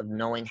concept of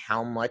knowing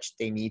how much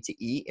they need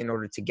to eat in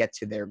order to get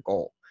to their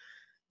goal.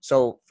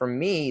 So for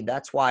me,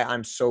 that's why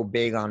I'm so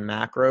big on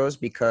macros,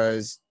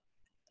 because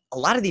a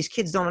lot of these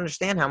kids don't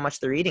understand how much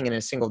they're eating in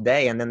a single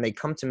day. And then they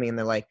come to me and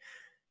they're like,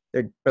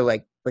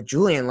 but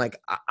Julian,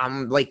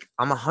 I'm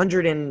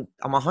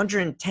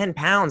 110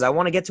 pounds. I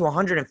want to get to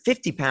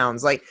 150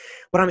 pounds. But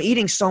I'm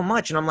eating so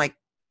much. And I'm like,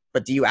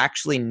 but do you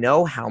actually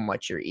know how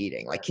much you're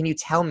eating? Like, can you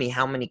tell me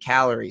how many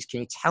calories? Can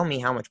you tell me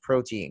how much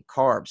protein,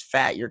 carbs,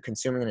 fat you're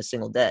consuming in a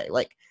single day?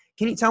 Like,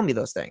 can you tell me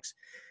those things?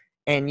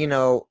 And,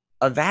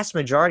 a vast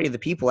majority of the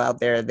people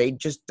out there, they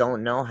just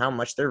don't know how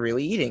much they're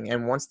really eating.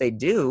 And once they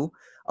do,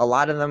 a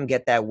lot of them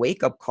get that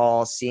wake up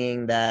call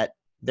seeing that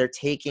they're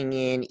taking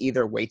in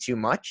either way too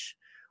much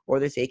or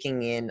they're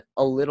taking in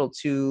a little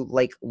too,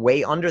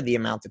 way under the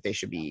amount that they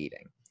should be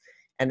eating.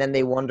 And then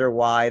they wonder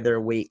why their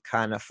weight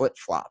kind of flip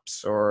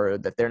flops, or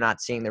that they're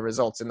not seeing the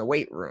results in the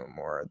weight room,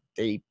 or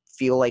they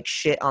feel like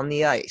shit on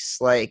the ice.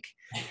 Like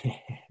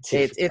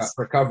it's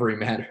recovery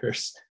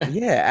matters.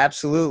 yeah,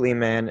 absolutely,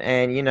 man.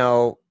 And,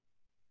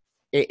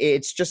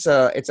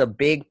 it's a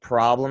big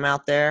problem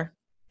out there.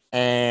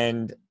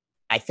 And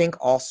I think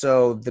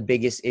also the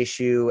biggest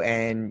issue,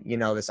 and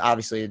this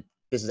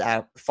is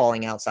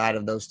falling outside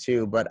of those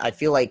two, but I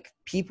feel like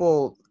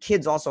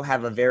kids also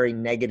have a very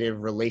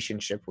negative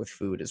relationship with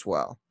food as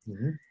well.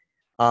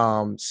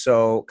 Mm-hmm.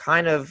 So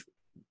kind of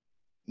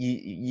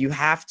you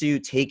have to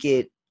take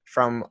it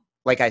from,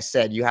 like I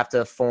said, you have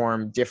to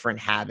form different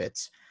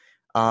habits.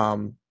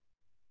 And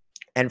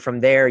from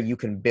there you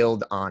can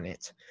build on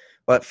it.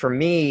 But for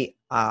me,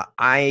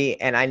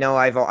 I know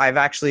I've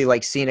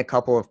actually seen a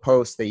couple of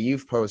posts that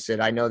you've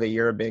posted. I know that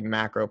you're a big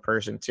macro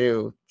person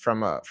too,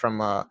 from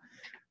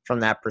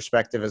that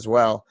perspective as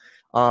well.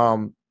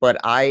 But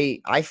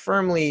I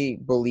firmly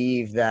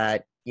believe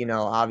that,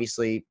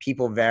 obviously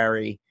people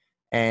vary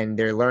and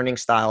their learning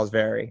styles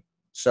vary.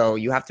 So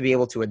you have to be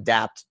able to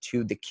adapt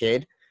to the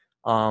kid.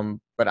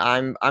 But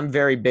I'm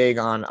very big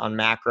on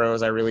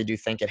macros. I really do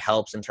think it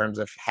helps in terms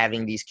of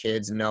having these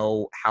kids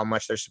know how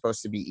much they're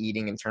supposed to be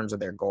eating in terms of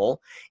their goal.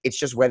 It's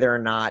just whether or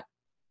not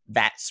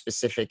that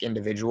specific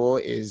individual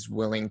is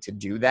willing to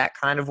do that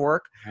kind of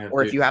work,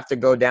 or if Dude. you have to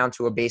go down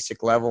to a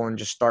basic level and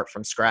just start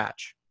from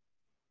scratch.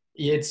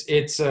 It's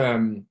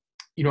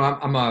you know,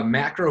 I'm a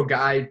macro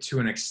guy to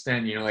an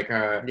extent, you know, like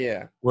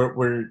Yeah,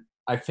 we're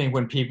I think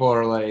when people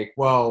are like,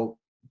 well,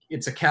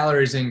 it's a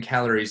calories in,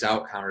 calories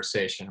out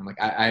conversation. I'm like,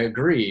 I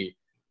agree,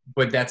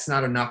 but that's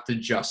not enough to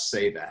just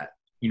say that,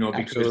 you know,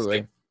 because like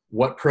absolutely.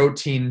 what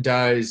protein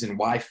does and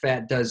why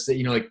fat does that,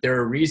 you know, like there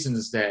are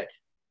reasons that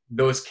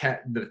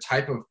the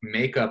type of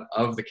makeup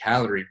of the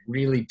calorie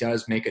really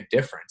does make a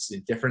difference.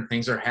 And different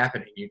things are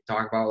happening. You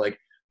talk about like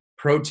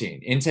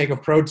protein, intake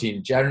of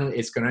protein, generally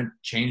it's going to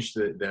change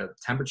the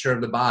temperature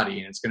of the body,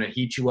 and it's going to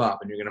heat you up,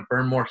 and you're going to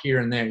burn more here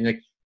and there. And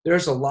like,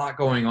 there's a lot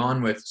going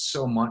on with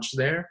so much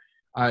there.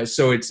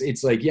 So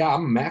it's like, yeah,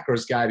 I'm a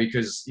macros guy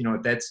because, you know,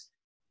 that's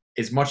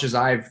as much as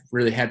I've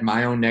really had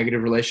my own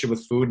negative relationship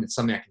with food, and it's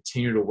something I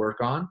continue to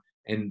work on.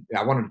 And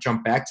I want to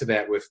jump back to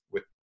that with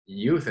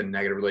youth and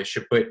negative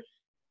relationship, but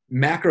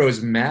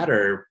macros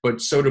matter,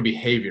 but so do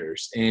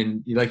behaviors.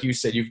 And like you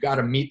said, you've got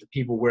to meet the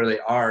people where they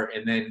are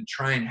and then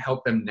try and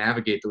help them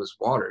navigate those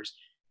waters.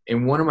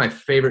 And one of my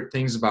favorite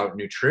things about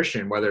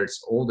nutrition, whether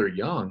it's old or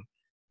young,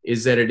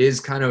 is that it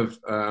is kind of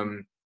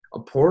a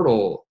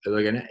portal,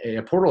 like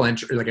a portal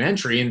entry, like an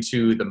entry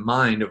into the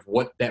mind of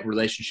what that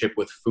relationship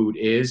with food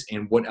is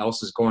and what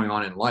else is going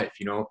on in life.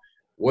 You know,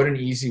 what an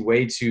easy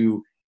way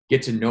to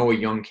get to know a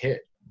young kid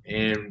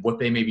and what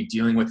they may be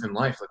dealing with in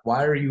life. Like,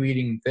 why are you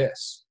eating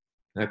this?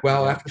 Like,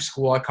 well, Yeah. after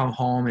school I come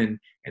home and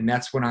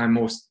that's when I'm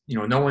most, you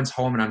know, no one's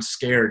home and I'm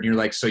scared. And you're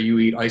like, so you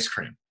eat ice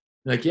cream?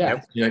 You're like, yeah.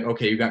 Yep. You're like,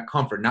 okay, you got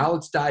comfort. Now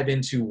let's dive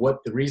into what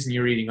the reason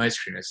you're eating ice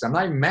cream is. I'm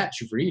not even mad at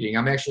you for eating.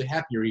 I'm actually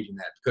happy you're eating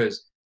that,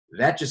 because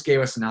that just gave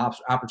us an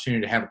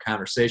opportunity to have a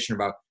conversation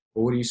about,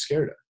 well, what are you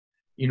scared of?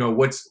 You know,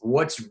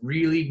 what's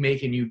really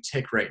making you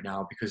tick right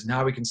now? Because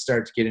now we can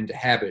start to get into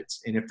habits.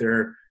 And if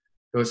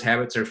those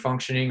habits are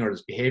functioning or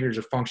those behaviors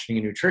are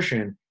functioning in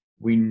nutrition,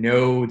 we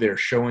know they're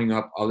showing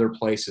up other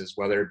places,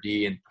 whether it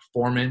be in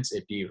performance,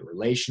 it be in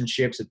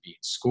relationships, it be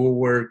in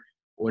schoolwork,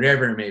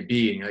 whatever it may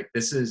be. And you're like,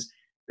 this is,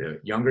 the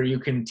younger you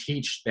can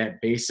teach that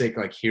basic,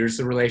 like, here's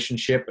the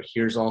relationship, but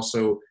here's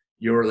also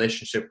your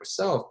relationship with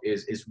self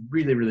is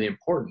really, really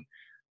important.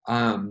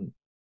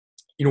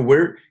 You know,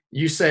 where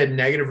you said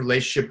negative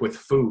relationship with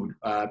food,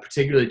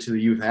 particularly to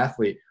the youth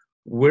athlete,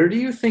 where do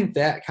you think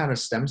that kind of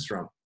stems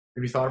from?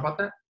 Have you thought about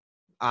that?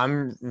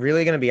 I'm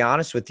really going to be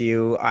honest with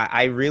you.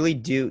 I really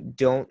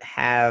don't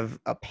have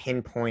a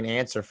pinpoint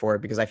answer for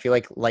it, because I feel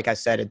like I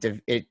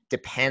said, it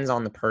depends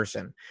on the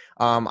person.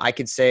 I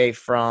could say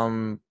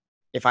from,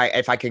 if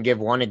I could give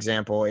one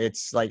example,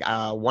 it's like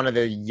one of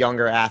the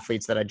younger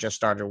athletes that I just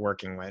started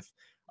working with.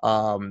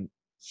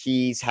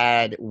 He's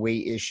had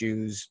weight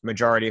issues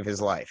majority of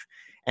his life,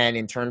 and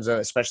in terms of,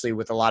 especially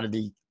with a lot of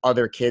the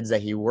other kids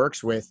that he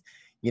works with,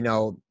 you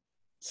know,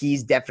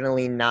 he's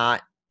definitely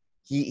not,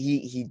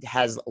 he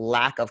has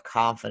lack of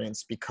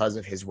confidence because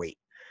of his weight.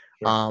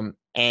 Sure.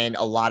 And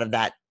a lot of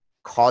that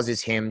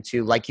causes him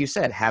to, like you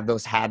said, have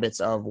those habits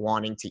of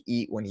wanting to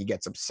eat when he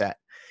gets upset,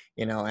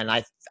 you know. And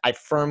I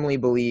firmly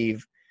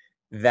believe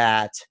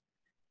that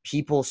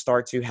people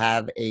start to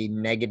have a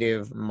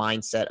negative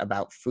mindset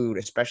about food,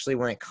 especially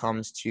when it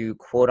comes to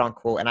quote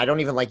unquote, and I don't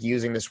even like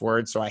using this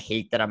word, so I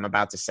hate that I'm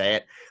about to say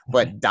it,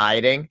 but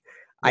dieting.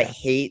 I Yeah.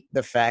 hate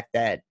the fact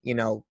that, you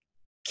know,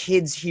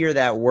 kids hear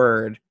that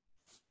word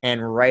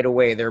and right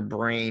away their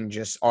brain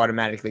just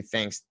automatically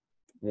thinks,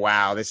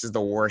 wow, this is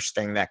the worst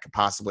thing that could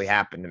possibly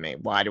happen to me.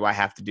 Why do I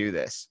have to do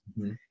this?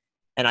 Mhm.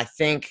 And I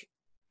think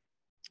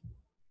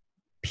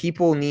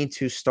people need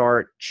to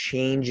start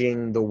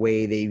changing the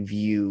way they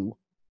view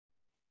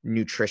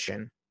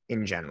nutrition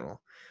in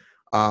general.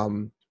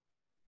 Um,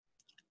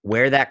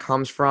 where that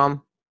comes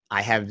from,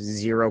 I have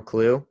zero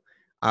clue.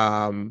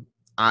 I'm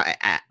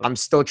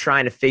still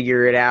trying to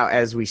figure it out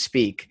as we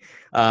speak.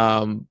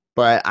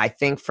 But I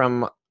think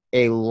from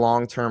a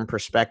long-term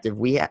perspective,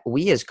 we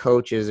as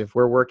coaches, if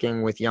we're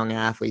working with young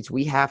athletes,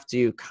 we have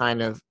to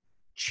kind of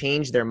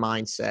change their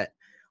mindset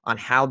on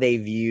how they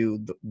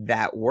view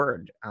that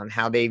word, on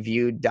how they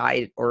view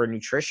diet or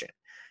nutrition.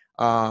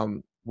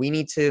 We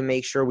need to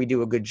make sure we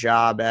do a good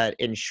job at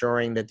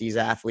ensuring that these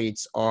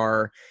athletes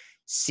are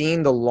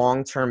seeing the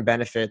long-term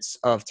benefits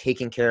of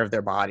taking care of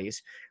their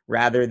bodies,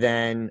 rather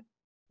than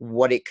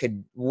what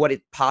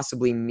it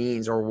possibly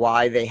means, or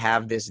why they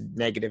have this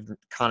negative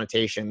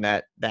connotation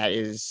that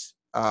is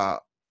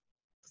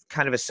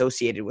kind of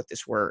associated with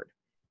this word.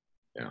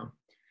 Yeah.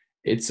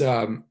 It's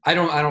I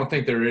don't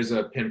think there is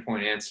a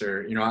pinpoint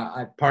answer. You know,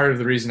 I part of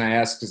the reason I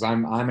ask is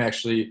I'm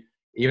actually,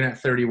 even at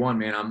 31,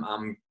 man,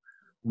 I'm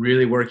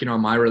really working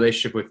on my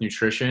relationship with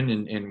nutrition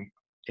and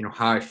you know,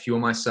 how I fuel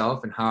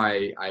myself and how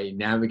I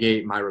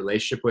navigate my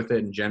relationship with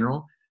it in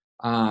general.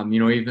 You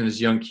know, even as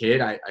a young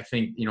kid, I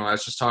think, you know, I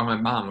was just talking to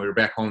my mom. We were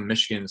back home in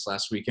Michigan this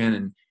last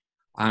weekend,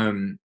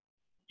 and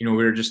you know,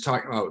 we were just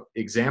talking about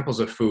examples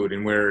of food,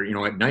 and where, you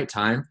know, at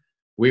nighttime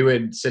we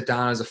would sit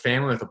down as a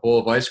family with a bowl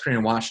of ice cream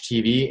and watch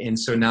TV. And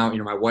so now, you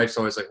know, my wife's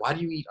always like, why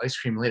do you eat ice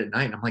cream late at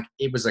night? And I'm like,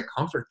 it was a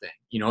comfort thing.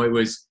 You know, it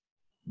was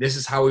this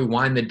is how we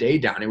wind the day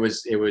down. It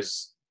was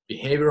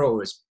behavioral, it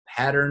was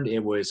patterned,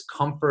 it was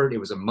comfort, it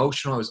was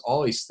emotional, it was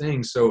all these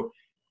things. So,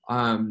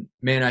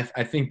 man,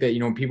 I think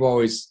that, people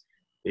always,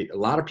 a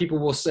lot of people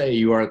will say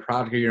you are the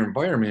product of your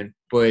environment,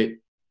 but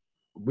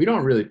we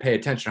don't really pay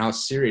attention to how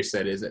serious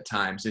that is at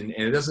times. And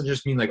it doesn't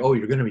just mean like, oh,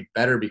 you're going to be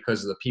better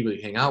because of the people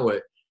you hang out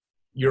with.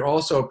 You're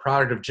also a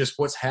product of just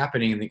what's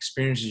happening and the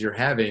experiences you're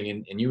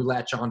having. And you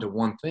latch onto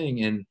one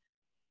thing, and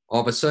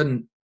all of a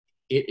sudden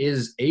it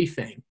is a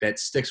thing that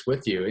sticks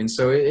with you. And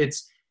so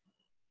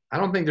I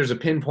don't think there's a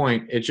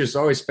pinpoint. It's just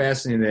always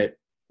fascinating that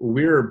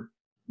we're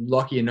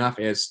lucky enough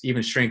as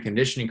even strength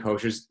conditioning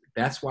coaches.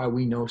 That's why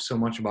we know so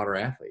much about our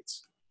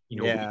athletes.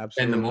 Yeah, we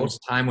spend the most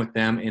time with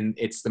them, and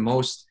it's the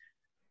most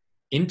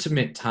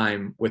intimate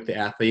time with the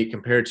athlete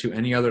compared to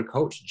any other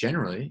coach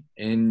generally.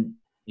 And,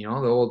 the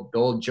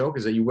old joke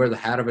is that you wear the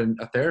hat of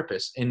a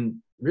therapist, and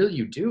really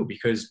you do,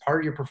 because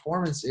part of your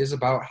performance is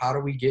about how do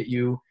we get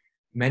you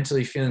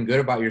mentally feeling good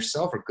about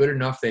yourself, or good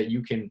enough that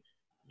you can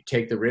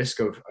take the risk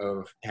of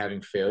having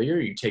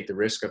failure. You take the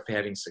risk of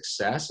having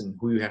success, and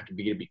who you have to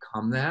be to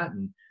become that.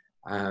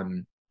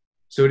 And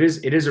so it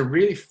is a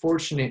really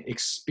fortunate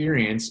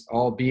experience,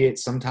 albeit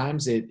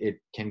sometimes it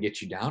can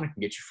get you down. It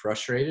can get you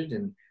frustrated.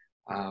 And,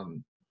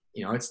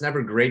 it's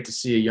never great to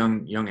see a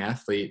young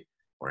athlete,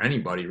 or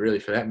anybody really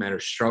for that matter,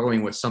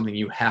 struggling with something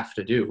you have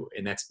to do,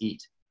 and that's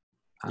eat.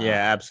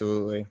 Yeah,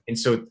 absolutely. And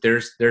so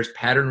there's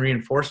pattern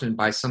reinforcement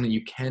by something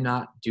you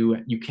cannot do.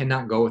 You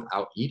cannot go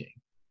without eating.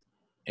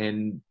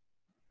 And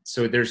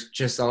so there's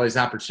just all these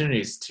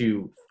opportunities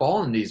to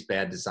fall in these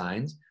bad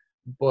designs.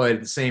 But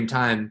at the same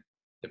time,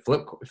 the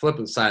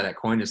flip side of that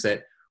coin is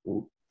that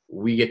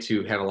we get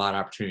to have a lot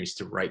of opportunities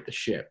to right the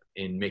ship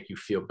and make you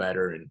feel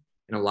better, and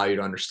allow you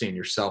to understand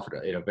yourself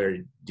at a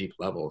very deep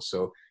level.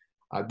 So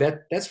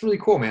that's really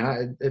cool,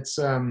 man.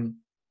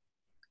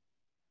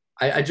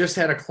 I just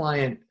had a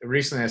client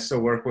recently I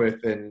still work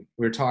with, and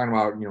we were talking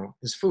about,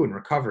 his food and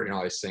recovery and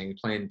all these things,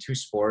 playing 2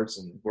 sports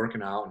and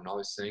working out and all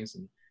these things,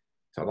 and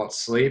talk about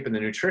sleep and the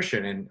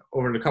nutrition. And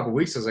over the couple of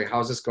weeks, I was like,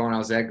 how's this going?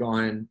 How's that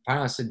going? And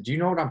finally I said, do you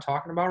know what I'm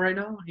talking about right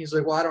now? And he's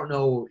like, well, I don't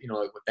know,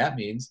 like what that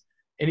means.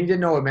 And he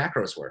didn't know what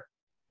macros were.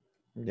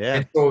 Yeah.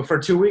 And so for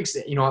 2 weeks,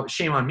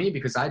 shame on me,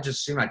 because I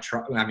just assumed I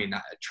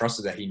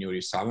trusted that he knew what he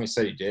was talking about. He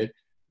said he did.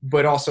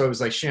 But also it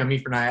was like shame on me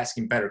for not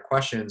asking better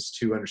questions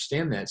to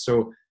understand that.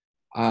 So,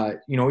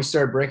 we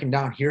started breaking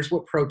down, here's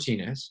what protein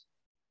is,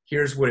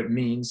 here's what it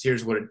means,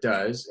 here's what it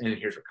does, and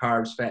here's what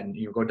carbs, fat,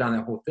 and go down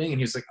that whole thing. And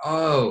he was like,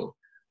 oh,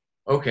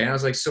 okay. And I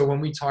was like, so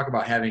when we talk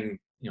about having,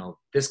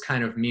 this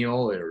kind of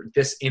meal or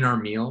this in our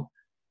meal,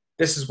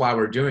 this is why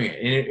we're doing it.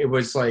 And it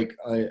was like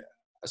a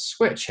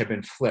switch had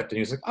been flipped. And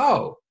he was like,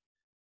 oh,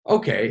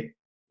 okay.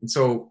 And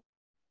so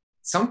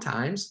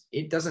sometimes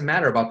it doesn't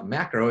matter about the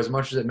macro as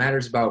much as it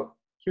matters about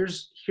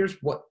here's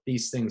what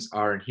these things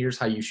are, and here's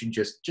how you should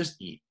just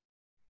eat.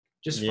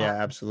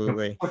 Yeah,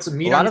 absolutely. Put some A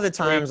meat lot on of the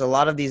times, a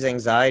lot of these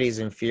anxieties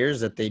and fears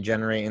that they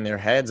generate in their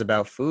heads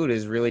about food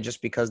is really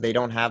just because they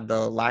don't have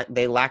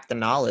they lack the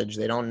knowledge.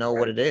 They don't know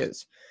what it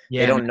is.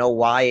 Yeah, they don't know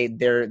why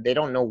they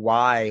don't know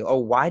why. Oh,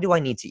 why do I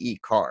need to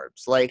eat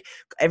carbs? Like,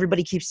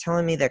 everybody keeps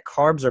telling me that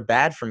carbs are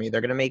bad for me.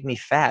 They're going to make me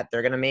fat.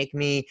 They're going to make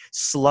me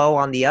slow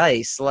on the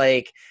ice.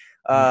 Like,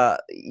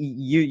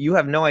 you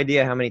have no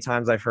idea how many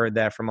times I've heard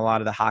that from a lot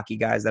of the hockey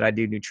guys that I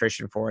do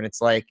nutrition for. And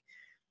it's like,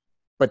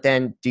 but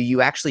then do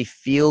you actually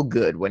feel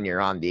good when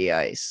you're on the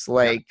ice?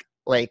 Like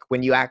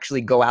when you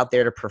actually go out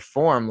there to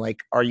perform,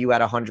 like, are you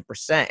at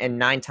 100%? And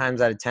 9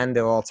 times out of 10,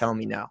 they'll all tell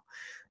me no.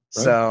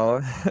 Right.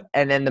 So,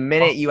 and then the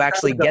minute you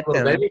actually get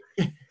them,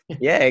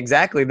 yeah,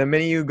 exactly. The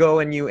minute you go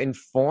and you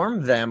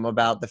inform them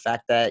about the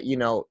fact that, you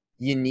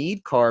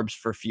need carbs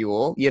for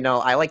fuel,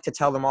 I like to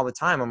tell them all the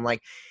time, I'm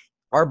like,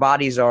 our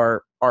bodies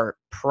are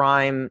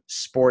prime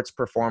sports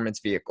performance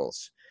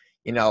vehicles.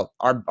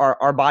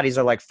 Our bodies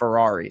are like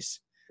Ferraris.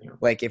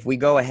 Like, if we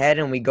go ahead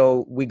and we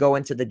go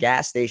into the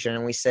gas station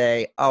and we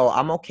say, oh,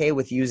 I'm okay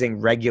with using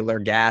regular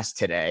gas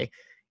today.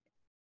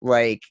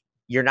 Like,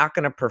 you're not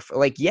going to prefer,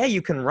 like, yeah,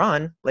 you can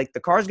run, like,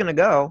 the car's going to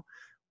go,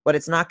 but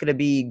it's not going to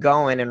be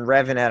going and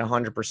revving at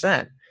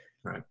 100%.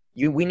 Right.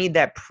 We need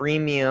that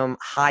premium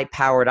high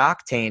powered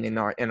octane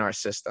in our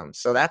system.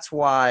 So that's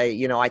why,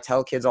 I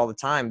tell kids all the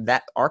time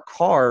that our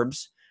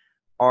carbs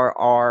are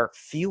our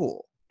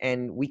fuel,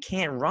 and we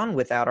can't run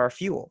without our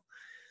fuel.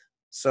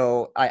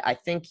 So I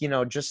think,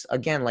 just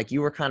again, like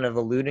you were kind of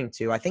alluding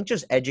to, I think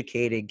just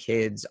educating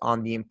kids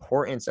on the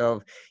importance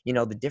of,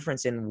 the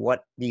difference in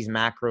what these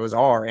macros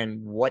are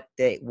and what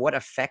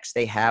effects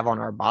they have on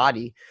our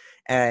body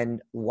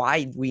and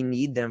why we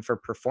need them for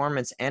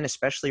performance and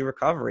especially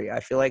recovery. I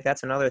feel like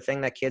that's another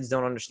thing that kids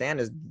don't understand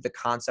is the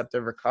concept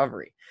of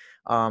recovery.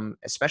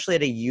 Especially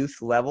at a youth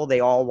level, they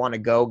all want to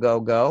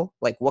go.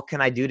 Like, what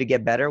can I do to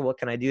get better? What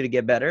can I do to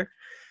get better?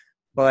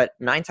 But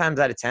 9 times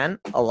out of 10,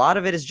 a lot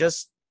of it is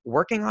just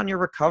working on your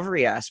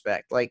recovery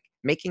aspect, like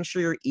making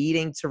sure you're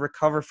eating to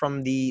recover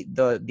from the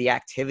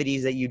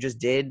activities that you just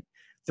did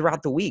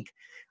throughout the week.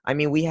 I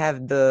mean, we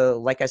have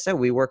like I said,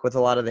 we work with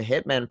a lot of the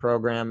Hitmen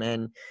program,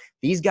 and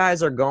these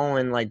guys are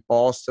going like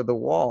balls to the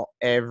wall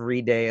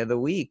every day of the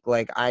week.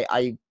 Like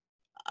I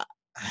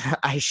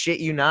shit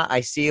you not,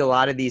 I see a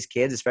lot of these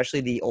kids,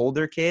 especially the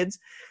older kids,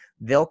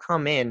 they'll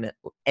come in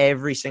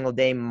every single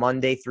day,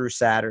 Monday through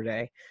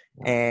Saturday,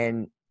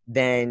 and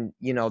then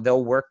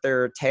they'll work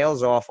their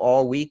tails off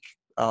all week.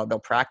 They'll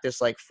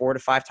practice like 4 to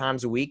 5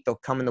 times a week. They'll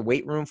come in the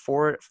weight room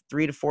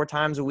 3 to 4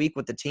 times a week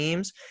with the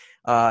teams.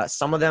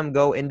 Some of them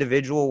go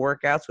individual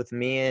workouts with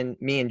me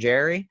and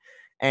Jerry,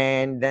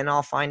 and then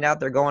I'll find out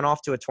they're going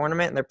off to a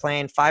tournament and they're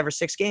playing 5 or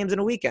 6 games in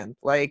a weekend.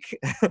 Like,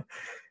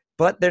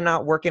 but they're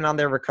not working on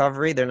their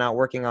recovery. They're not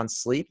working on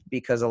sleep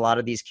because a lot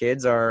of these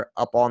kids are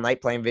up all night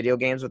playing video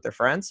games with their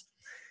friends.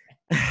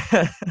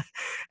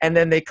 And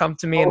then they come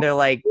to me and they're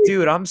like,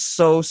 dude, I'm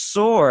so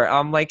sore.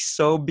 I'm like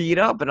so beat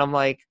up. And I'm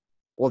like,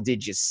 well,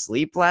 did you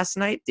sleep last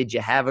night? Did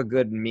you have a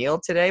good meal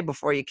today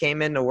before you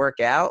came in to work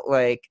out?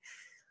 Like,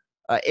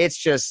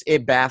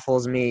 it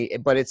baffles me.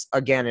 But it's,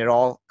 again, it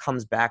all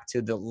comes back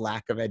to the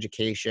lack of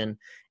education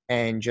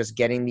and just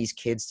getting these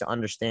kids to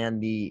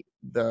understand the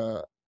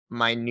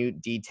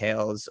minute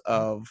details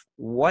of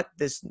what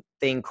this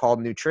thing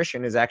called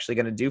nutrition is actually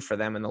going to do for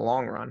them in the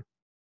long run.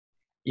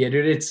 Yeah,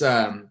 dude, it's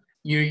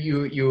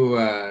you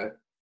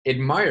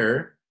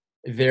admire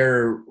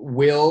their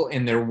will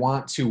and their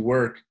want to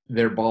work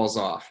their balls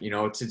off,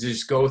 to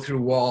just go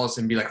through walls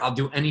and be like, I'll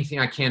do anything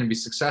I can to be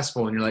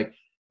successful. And you're like,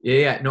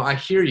 yeah, no, I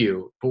hear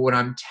you. But what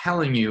I'm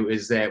telling you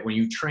is that when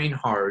you train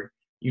hard,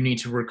 you need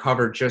to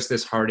recover just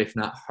as hard, if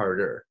not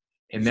harder.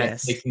 And that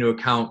takes into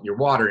account your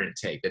water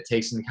intake. That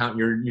takes into account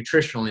your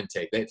nutritional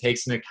intake. That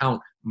takes into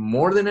account,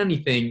 more than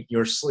anything,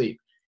 your sleep.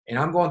 And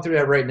I'm going through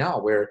that right now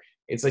where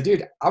it's like,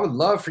 dude, I would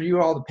love for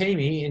you all to pay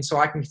me and so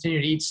I can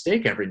continue to eat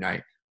steak every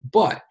night.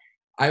 But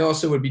I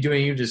also would be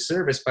doing you a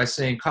disservice by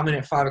saying come in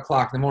at 5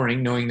 o'clock in the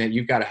morning knowing that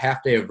you've got a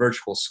half day of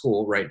virtual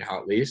school right now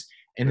at least.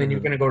 And then you're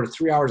going to go to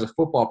 3 hours of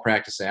football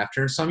practice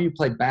after. And some of you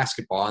play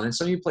basketball and then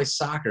some of you play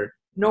soccer.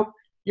 Nope.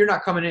 You're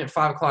not coming in at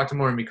 5 o'clock in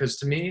the morning because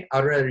to me,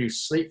 I'd rather you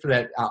sleep for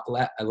that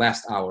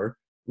last hour,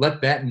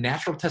 let that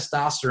natural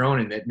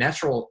testosterone and that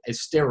natural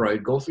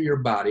steroid go through your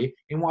body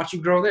and watch you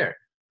grow there.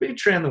 We can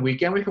train on the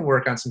weekend. We can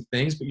work on some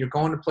things, but you're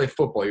going to play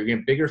football. You're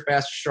getting bigger,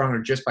 faster,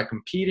 stronger just by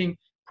competing,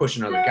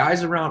 pushing other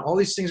guys around. All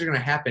these things are going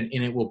to happen,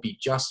 and it will be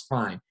just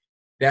fine.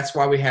 That's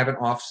why we have an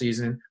off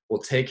season. We'll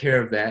take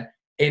care of that.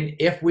 And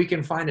if we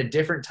can find a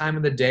different time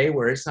of the day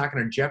where it's not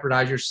going to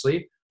jeopardize your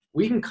sleep,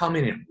 we can come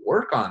in and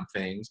work on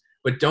things.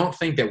 But don't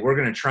think that we're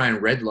going to try and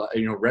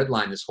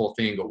redline this whole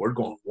thing and go, we're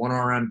going 1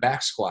 hour on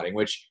back squatting,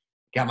 which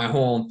got my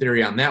whole own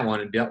theory on that one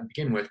to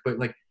begin with. But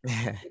like,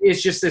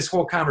 it's just this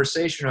whole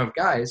conversation of,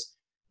 guys,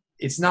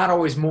 it's not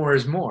always more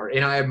is more.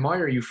 And I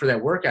admire you for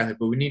that work ethic,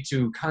 but we need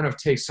to kind of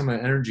take some of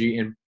the energy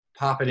and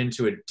pop it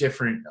into a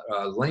different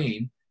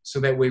lane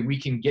so that way we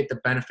can get the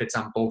benefits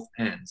on both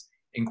ends.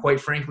 And quite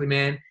frankly,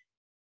 man,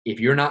 if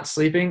you're not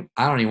sleeping,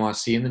 I don't even want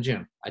to see you in the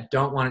gym. I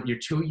don't want it. You're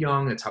too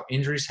young. That's how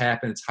injuries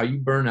happen. It's how you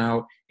burn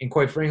out. And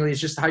quite frankly,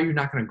 it's just how you're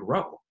not going to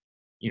grow.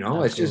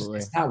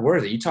 It's not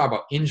worth it. You talk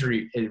about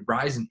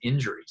rise in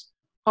injuries.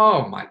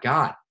 Oh my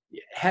God.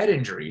 Head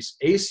injuries,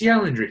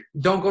 ACL injury.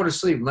 Don't go to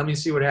sleep. Let me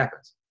see what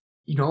happens.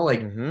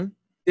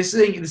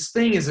 This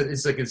thing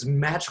is like it's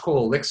magical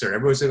elixir.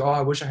 Everybody's like, oh,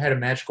 I wish I had a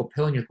magical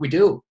pill. And you're like, we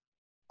do.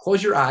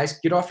 Close your eyes,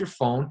 get off your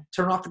phone,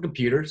 turn off the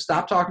computer,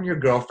 stop talking to your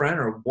girlfriend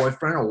or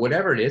boyfriend or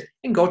whatever it is,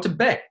 and go to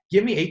bed.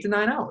 Give me 8 to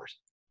 9 hours.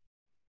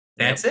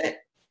 That's it.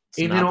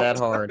 It's not that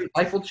hard.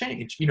 Life will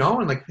change,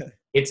 and like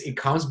it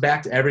comes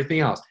back to everything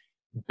else.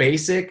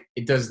 Basic,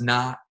 it does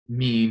not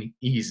mean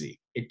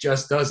easy. It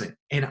just doesn't.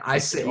 And I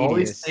say all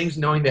these things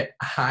knowing that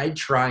I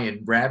try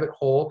and rabbit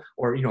hole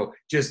or,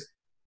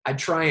 I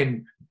try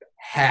and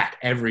hack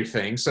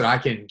everything so that I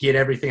can get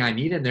everything I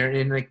need in there.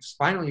 And like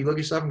finally you look at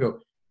yourself and go,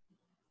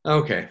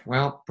 okay,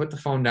 well, put the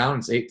phone down.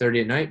 It's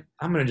 8:30 at night.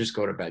 I'm going to just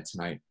go to bed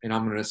tonight, and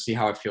I'm going to see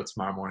how I feel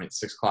tomorrow morning at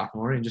 6 o'clock in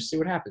the morning and just see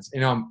what happens.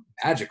 And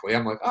magically,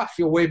 I'm like, I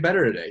feel way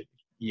better today.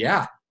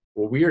 Yeah.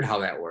 Well, weird how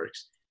that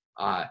works.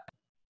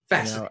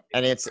 Fascinating.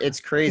 And it's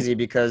crazy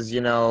because,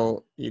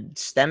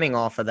 stemming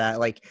off of that,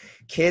 like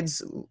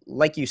kids,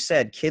 like you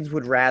said, kids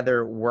would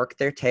rather work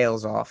their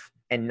tails off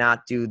and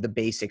not do the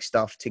basic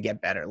stuff to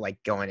get better, like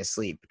going to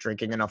sleep,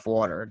 drinking enough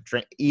water,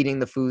 eating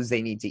the foods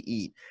they need to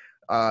eat.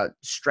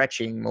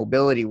 Stretching,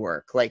 mobility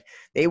work. Like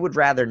they would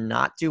rather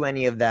not do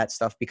any of that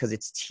stuff because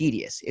it's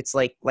tedious. It's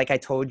like I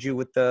told you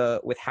with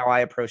how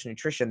I approach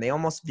nutrition, they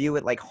almost view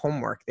it like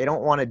homework. They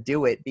don't want to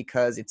do it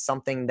because it's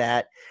something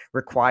that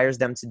requires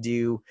them to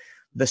do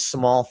the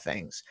small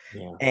things.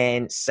 Yeah.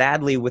 And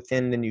sadly,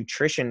 within the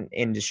nutrition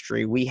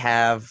industry, we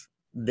have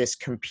this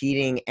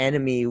competing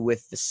enemy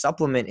with the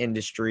supplement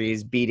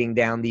industries beating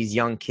down these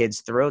young kids'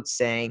 throats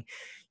saying,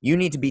 you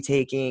need to be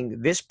taking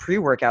this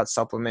pre-workout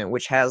supplement,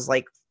 which has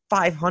like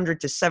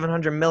 500 to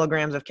 700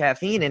 milligrams of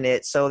caffeine in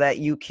it so that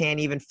you can't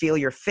even feel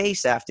your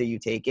face after you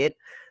take it.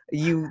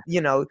 You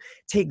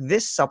take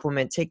this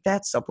supplement, take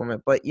that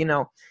supplement. But,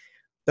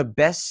 the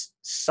best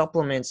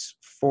supplements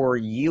for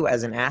you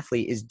as an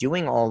athlete is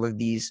doing all of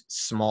these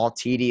small,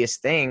 tedious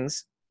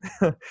things,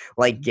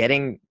 like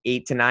getting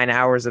 8 to 9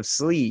 hours of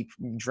sleep,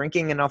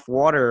 drinking enough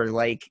water.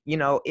 Like,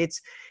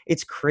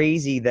 it's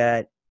crazy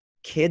that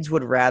kids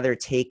would rather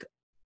take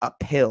a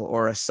pill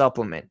or a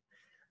supplement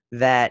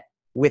that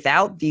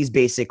without these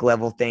basic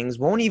level things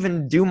won't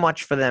even do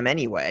much for them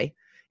anyway.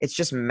 It's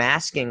just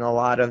masking a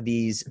lot of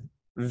these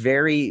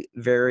very,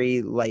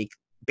 very like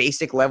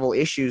basic level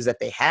issues that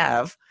they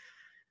have.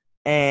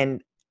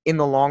 And in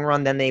the long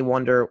run, then they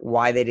wonder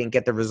why they didn't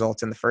get the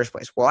results in the first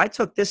place. Well, I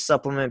took this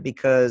supplement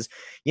because,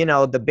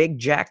 the big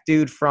jack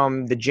dude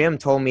from the gym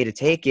told me to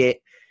take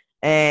it,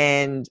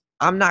 and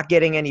I'm not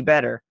getting any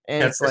better.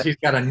 And That's it's because like,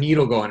 he's got a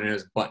needle going in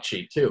his butt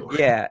cheek too.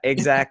 yeah,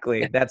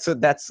 exactly. That's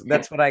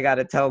what I got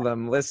to tell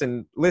them.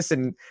 Listen,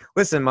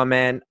 my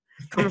man.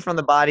 Coming from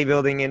the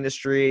bodybuilding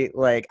industry,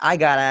 like, I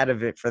got out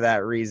of it for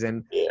that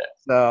reason. Yeah.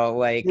 So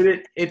like,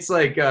 It's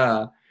like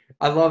I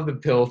love the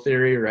pill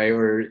theory, right?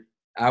 Where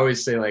I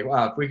always say like,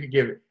 wow, if we could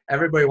give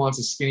everybody wants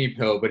a skinny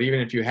pill, but even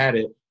if you had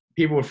it,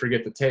 people would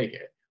forget to take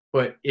it.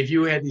 But if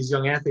you had these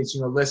young athletes,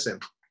 listen,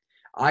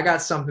 I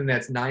got something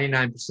that's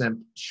 99%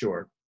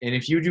 sure. And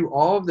if you do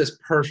all of this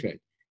perfect,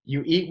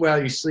 you eat well,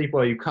 you sleep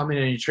well, you come in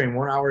and you train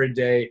 1 hour a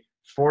day,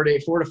 4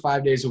 to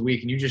 5 days a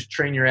week, and you just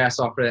train your ass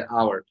off for that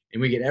hour,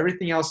 and we get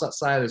everything else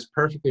outside of this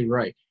perfectly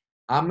right.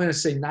 I'm going to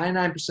say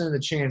 99% of the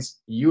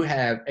chance you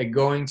have at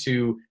going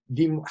to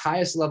the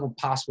highest level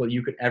possible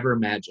you could ever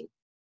imagine.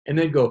 And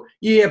then go,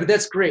 yeah, but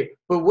that's great.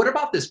 But what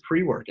about this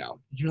pre-workout?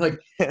 You're like,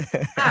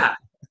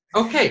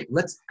 okay,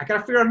 I got to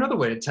figure out another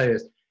way to tell you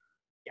this.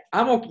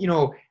 I'm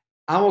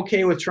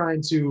okay with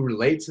trying to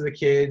relate to the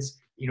kids,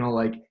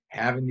 like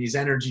having these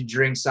energy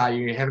drinks out,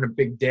 you're having a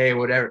big day,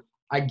 whatever.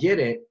 I get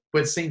it. But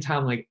at the same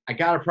time, like, I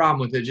got a problem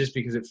with it just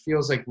because it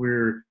feels like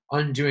we're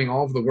undoing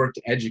all of the work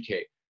to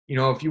educate.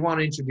 If you want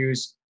to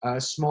introduce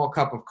a small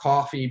cup of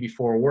coffee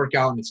before a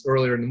workout and it's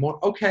earlier in the morning,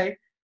 okay,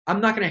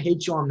 I'm not going to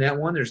hate you on that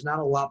one. There's not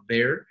a lot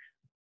there.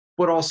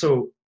 But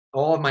also,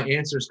 all of my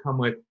answers come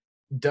with,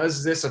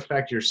 does this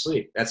affect your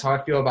sleep? That's how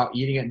I feel about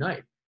eating at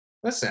night.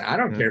 Listen, I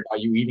don't care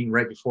about you eating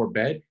right before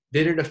bed.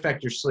 Did it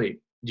affect your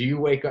sleep? Do you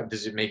wake up?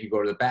 Does it make you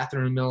go to the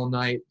bathroom in the middle of the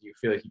night? Do you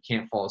feel like you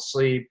can't fall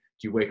asleep?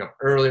 Do you wake up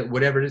early?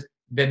 Whatever it is,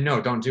 then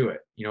no, don't do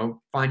it.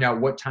 Find out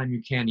what time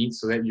you can eat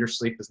so that your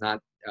sleep is not,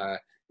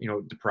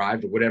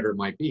 deprived or whatever it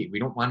might be. We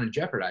don't want to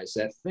jeopardize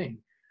that thing.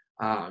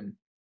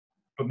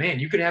 But man,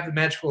 you could have the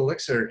magical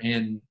elixir,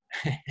 and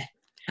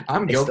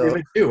I'm guilty of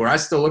it too, where I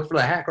still look for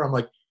the hack where I'm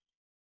like,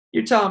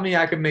 you're telling me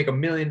I could make $1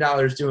 million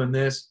doing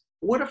this.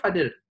 What if I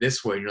did it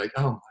this way? And you're like,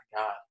 oh my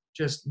God,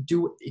 just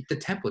do it. The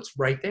template's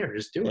right there.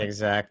 Just do it.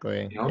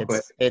 Exactly.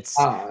 But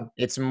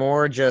It's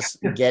more just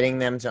getting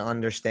them to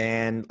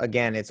understand.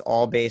 Again, it's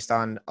all based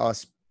on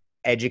us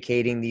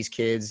educating these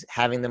kids,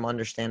 having them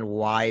understand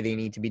why they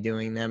need to be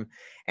doing them.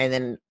 And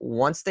then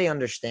once they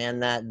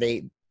understand that,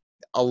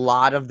 a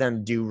lot of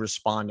them do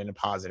respond in a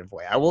positive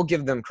way. I will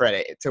give them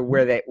credit to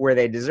where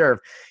they deserve.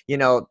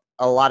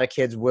 A lot of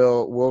kids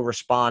will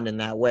respond in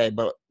that way,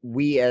 but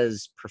we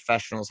as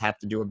professionals have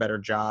to do a better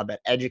job at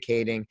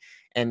educating.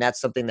 And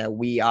that's something that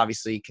we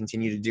obviously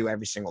continue to do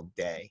every single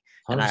day.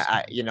 And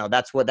I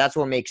that's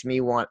what makes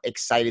me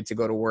excited to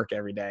go to work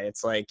every day.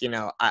 It's like,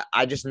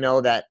 I just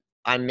know that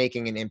I'm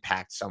making an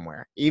impact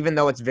somewhere, even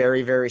though it's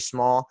very, very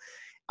small.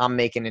 I'm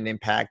making an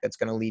impact that's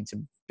going to lead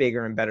to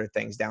bigger and better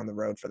things down the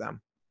road for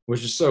them.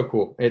 Which is so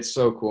cool. It's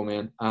so cool,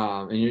 man.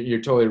 And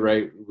you're totally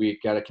right. We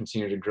got to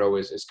continue to grow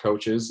as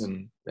coaches,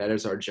 and that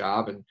is our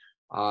job. And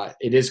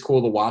it is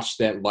cool to watch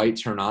that light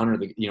turn on, or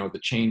the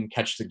chain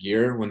catch the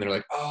gear when they're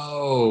like,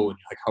 oh, and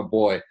you're like, oh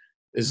boy,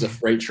 this is a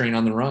freight train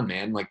on the run,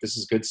 man. Like, this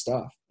is good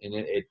stuff.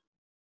 And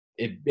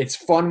it's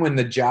fun when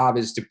the job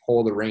is to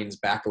pull the reins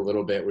back a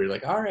little bit, where you're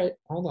like, all right,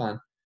 hold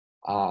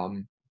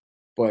on.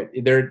 But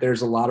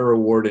there's a lot of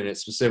reward in it,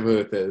 specifically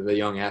with the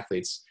young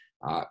athletes.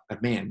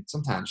 But man,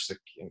 sometimes just like,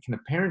 can the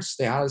parents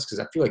stay out of this? Because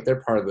I feel like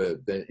they're part of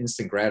the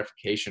instant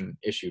gratification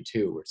issue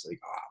too, where it's like,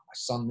 oh, my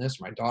son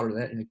this, my daughter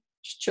that, and like,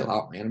 just chill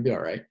out, man, it'll be all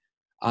right.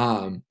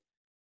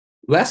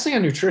 Last thing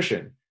on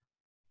nutrition,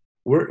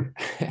 how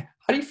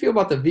do you feel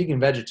about the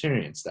vegan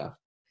vegetarian stuff?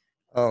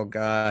 Oh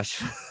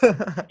gosh.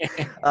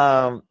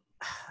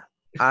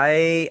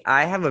 I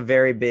have a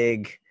very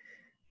big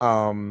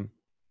opinion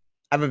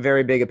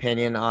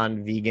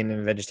on vegan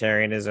and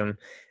vegetarianism,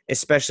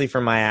 especially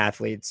for my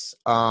athletes.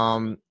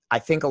 I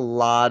think a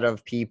lot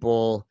of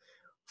people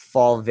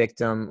fall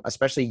victim,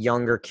 especially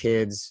younger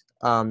kids.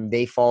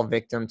 They fall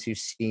victim to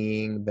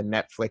seeing the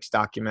Netflix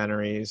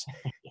documentaries.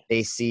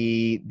 They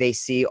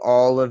see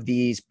all of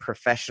these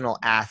professional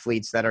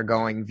athletes that are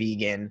going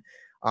vegan.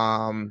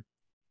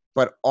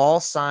 But all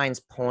signs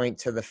point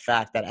to the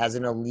fact that as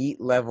an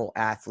elite level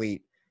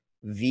athlete,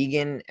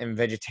 vegan and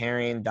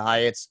vegetarian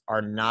diets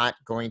are not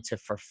going to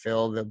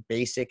fulfill the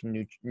basic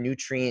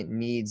nutrient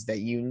needs that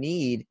you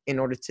need in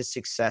order to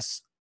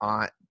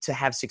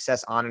have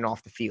success on and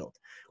off the field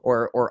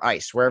or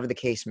ice, wherever the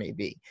case may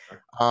be.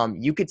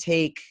 You could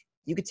take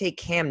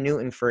Cam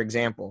Newton, for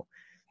example.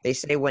 They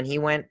say when he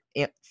went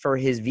for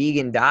his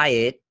vegan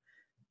diet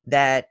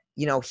that,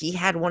 you know, he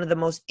had one of the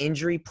most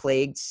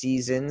injury-plagued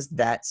seasons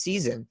that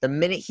season. The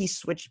minute he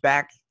switched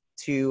back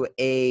to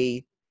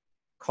a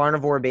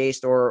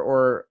carnivore-based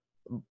or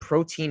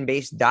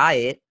protein-based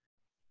diet,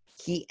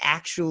 he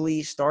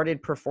actually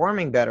started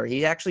performing better.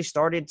 He actually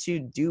started to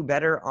do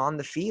better on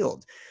the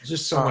field. There's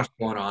just so much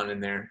going on in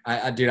there.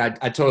 I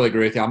totally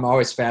agree with you. I'm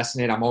always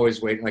fascinated. I'm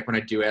always waiting. Like when I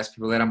do ask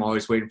people that, I'm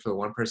always waiting for the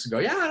one person to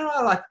go, yeah, I don't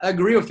know. I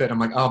agree with it. I'm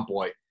like, oh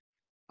boy.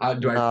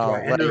 Do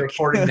I end the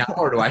recording now,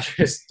 or do I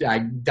just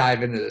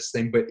dive into this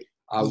thing? But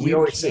we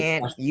always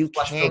say you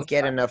can't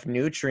get enough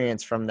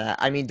nutrients from that.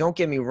 I mean, don't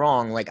get me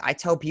wrong. Like I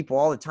tell people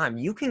all the time,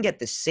 you can get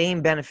the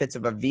same benefits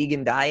of a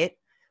vegan diet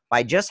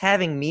by just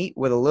having meat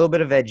with a little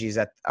bit of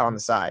veggies on the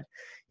side.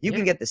 You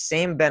can get the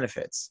same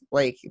benefits.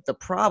 Like the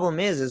problem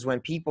is when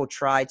people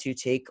try to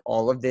take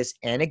all of this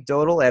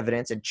anecdotal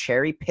evidence and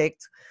cherry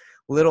picked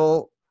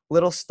little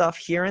stuff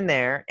here and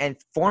there and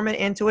form it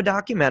into a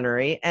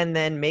documentary and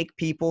then make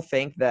people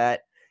think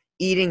that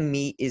eating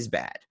meat is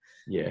bad.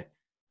 Yeah.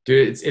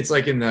 Dude, it's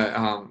like in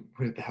the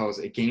what the hell is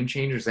it? Game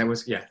Changers? That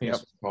was, I think that's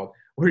what it's called.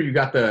 Where you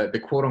got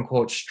the quote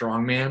unquote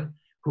strongman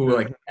who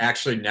like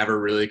actually never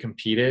really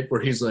competed,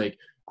 where he's like,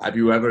 have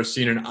you ever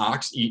seen an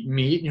ox eat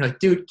meat? And you're like,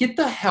 dude, get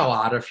the hell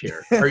out of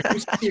here. Are you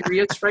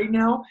serious right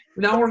now?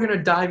 Now we're going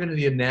to dive into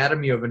the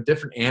anatomy of a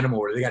different animal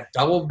where they got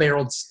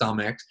double-barreled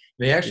stomachs.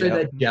 They actually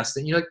digest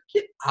it. You're like,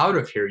 get out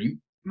of here.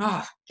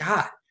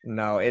 God.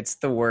 No, it's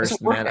the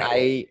worst, man.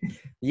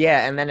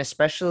 And then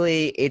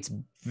especially it's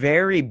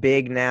very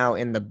big now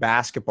in the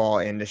basketball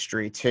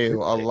industry too.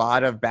 A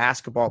lot of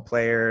basketball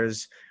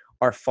players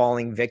are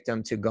falling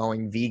victim to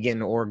going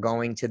vegan or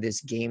going to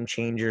this Game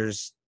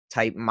Changers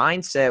type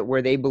mindset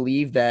where they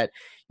believe that,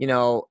 you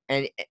know,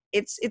 and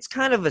it's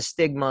kind of a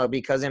stigma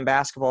because in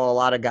basketball, a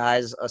lot of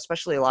guys,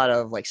 especially a lot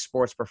of like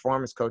sports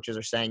performance coaches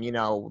are saying, you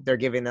know, they're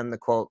giving them the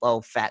quote,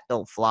 oh, fat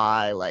don't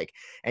fly. Like,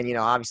 and, you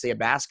know, obviously a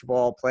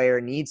basketball player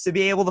needs to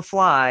be able to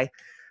fly.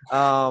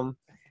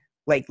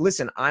 Like,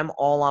 listen, I'm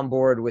all on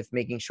board with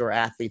making sure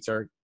athletes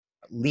are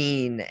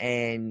lean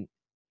and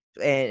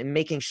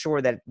making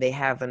sure that they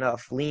have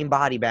enough lean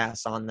body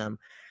mass on them.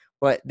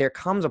 But there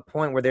comes a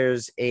point where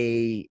there's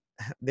the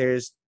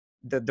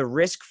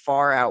risk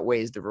far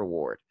outweighs the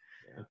reward.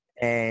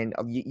 And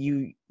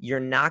you're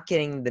not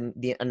getting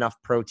the enough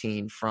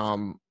protein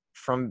from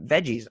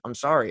veggies. I'm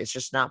sorry. It's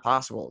just not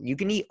possible. You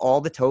can eat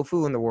all the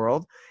tofu in the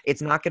world.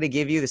 It's not going to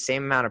give you the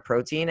same amount of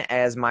protein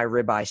as my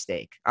ribeye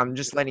steak. I'm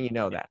just letting you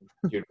know that.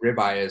 Dude,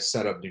 ribeye is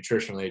set up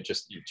nutritionally.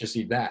 Just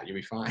eat that. You'll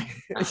be fine.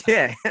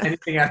 Yeah.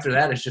 Anything after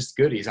that is just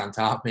goodies on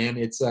top, man.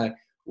 It's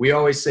we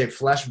always say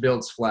flesh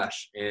builds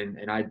flesh. And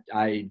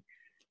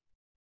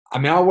I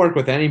mean, I'll work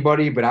with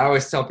anybody, but I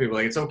always tell people,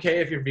 like, it's okay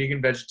if you're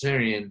vegan,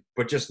 vegetarian,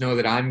 but just know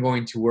that I'm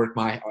going to work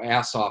my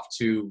ass off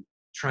to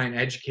try and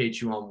educate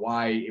you on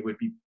why it would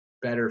be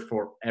better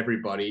for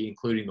everybody,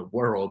 including the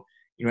world.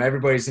 You know,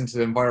 everybody's into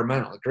the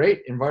environmental.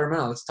 Great,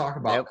 environmental. Let's talk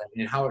about that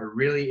and how it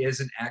really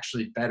isn't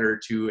actually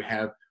better to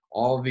have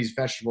all of these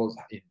vegetables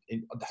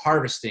in the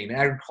harvesting, the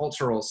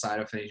agricultural side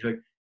of things. Like,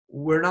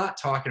 we're not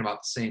talking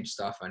about the same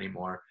stuff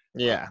anymore.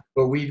 Yeah.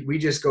 But we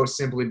just go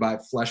simply by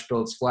flesh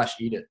builds flesh,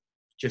 eat it.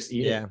 Just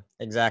eat it. Yeah,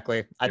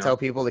 exactly. I tell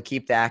people to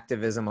keep the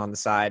activism on the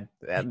side.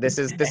 This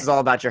is all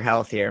about your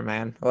health here,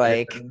 man.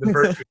 Like the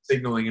virtue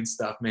signaling and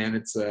stuff, man.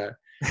 It's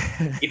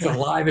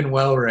alive and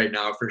well right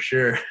now for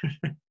sure.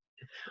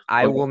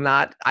 I will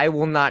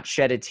not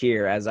shed a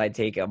tear as I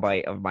take a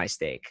bite of my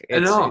steak.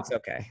 It's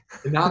okay.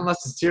 Not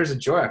unless it's tears of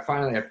joy.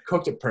 I've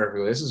cooked it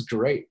perfectly. This is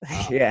great.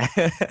 Yeah.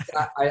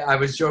 I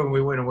was joking.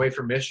 We went away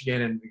from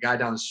Michigan, and the guy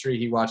down the street,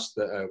 he watched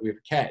we have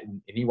a cat,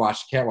 and he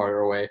watched the cat while we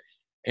were away,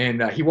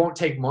 and he won't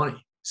take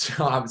money.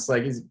 So I was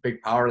like, he's a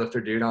big power lifter,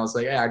 dude. And I was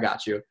like, hey, I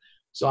got you.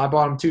 So I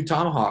bought him 2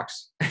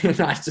 tomahawks. And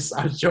I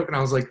was joking.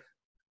 I was like,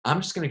 I'm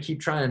just going to keep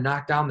trying to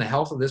knock down the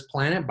health of this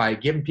planet by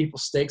giving people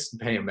steaks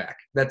and paying them back.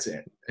 That's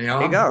it. You know,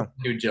 there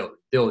you go. Due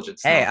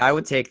diligence. Hey, I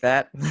would take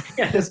that.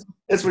 Yeah,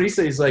 that's what he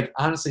said. He's like,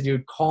 honestly,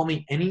 dude, call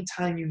me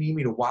anytime you need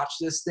me to watch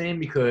this thing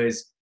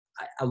because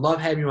I love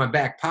having you in my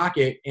back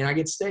pocket and I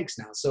get steaks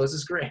now. So this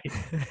is great.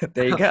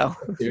 There you go.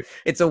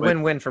 It's a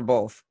win-win for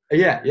both.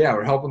 Yeah.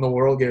 We're helping the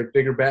world get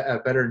bigger,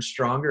 better and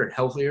stronger and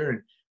healthier.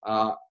 And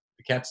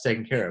the cat's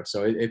taken care of.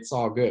 So it's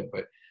all good.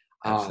 But,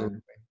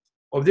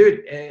 well,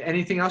 dude,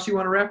 anything else you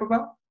want to rap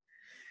about?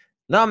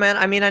 No, man.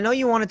 I mean, I know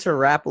you wanted to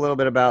rap a little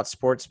bit about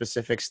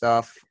sports-specific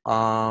stuff.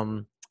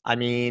 I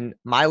mean,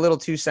 my little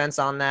 2 cents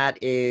on that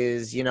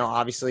is, you know,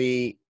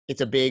 obviously it's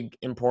a big,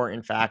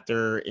 important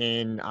factor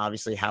in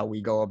obviously how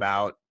we go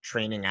about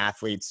training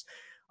athletes.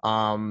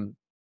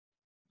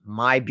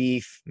 My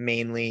beef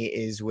mainly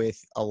is with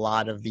a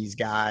lot of these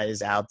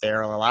guys out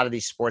there, a lot of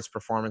these sports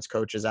performance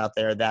coaches out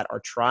there that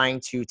are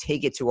trying to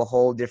take it to a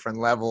whole different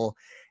level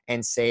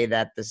and say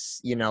that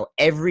this, you know,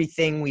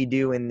 everything we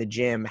do in the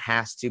gym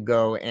has to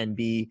go and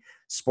be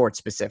sports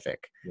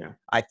specific. Yeah.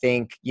 I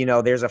think, you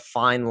know, there's a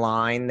fine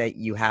line that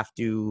you have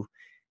to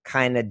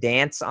kind of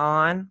dance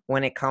on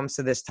when it comes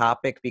to this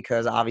topic,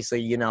 because obviously,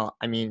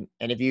 I mean,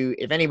 and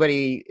if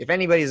anybody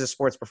is a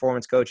sports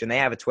performance coach and they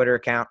have a Twitter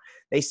account,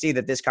 they see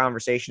that this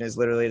conversation is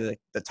literally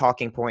the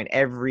talking point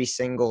every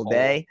single All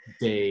day.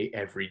 day,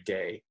 every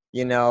day.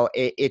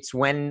 It's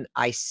when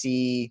I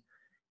see,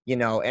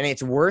 and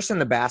it's worse in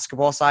the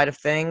basketball side of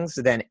things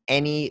than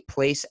any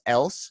place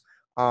else.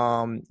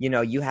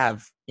 You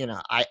have,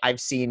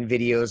 I've seen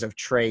videos of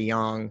Trae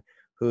Young,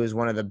 who is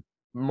one of the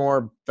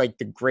more like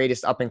the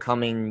greatest up and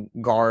coming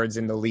guards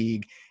in the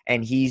league,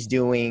 and he's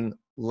doing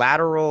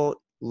lateral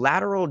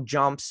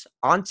jumps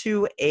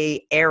onto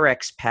a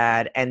Airex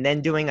pad and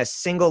then doing a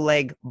single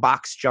leg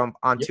box jump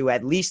onto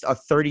at least a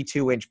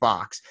 32-inch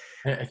box.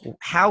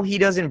 How he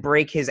doesn't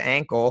break his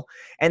ankle.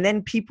 And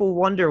then people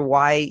wonder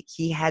why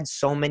he had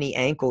so many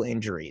ankle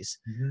injuries.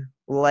 Mm-hmm.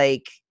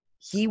 Like,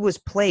 he was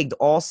plagued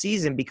all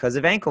season because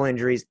of ankle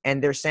injuries,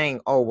 and they're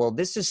saying, oh, well,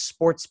 this is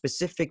sports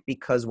specific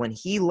because when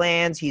he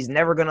lands, he's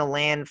never going to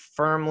land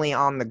firmly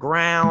on the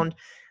ground.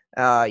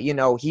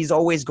 He's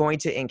always going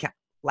to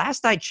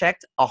last I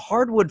checked, a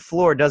hardwood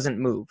floor doesn't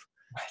move.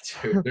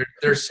 Dude,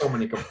 there's so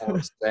many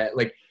components to that.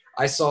 Like,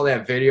 I saw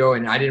that video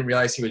and I didn't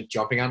realize he was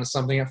jumping onto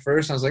something at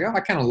first. I was like, oh,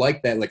 I kind of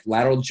like that, like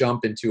lateral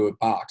jump into a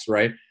box,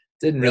 right?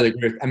 Didn't really.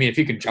 I mean, if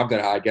you can jump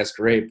that high, I guess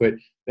great. But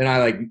then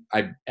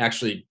I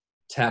actually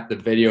tapped the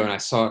video and I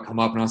saw it come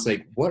up and I was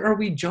like, what are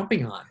we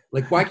jumping on?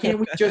 Like, why can't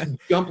we just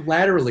jump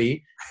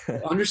laterally,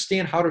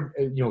 understand how to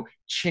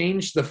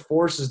change the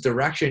force's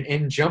direction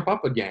and jump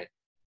up again?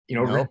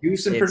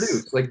 Reduce and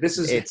produce. Like, this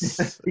is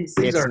it's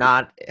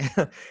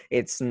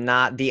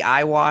not the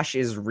eyewash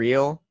is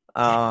real.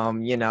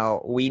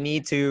 We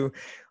need to,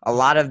 a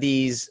lot of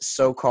these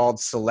so-called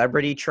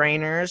celebrity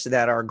trainers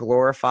that are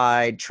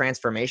glorified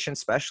transformation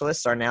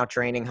specialists are now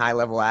training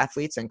high-level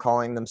athletes and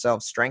calling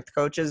themselves strength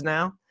coaches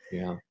now.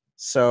 Yeah.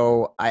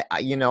 So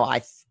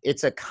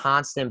it's a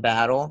constant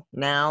battle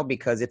now,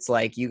 because it's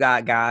like you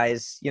got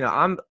guys,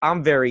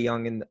 I'm very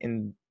young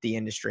in the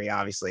industry,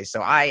 obviously.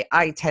 So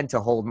I tend to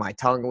hold my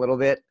tongue a little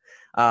bit.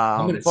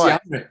 We're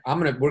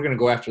gonna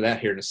go after that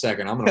here in a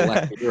second. I'm gonna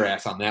let your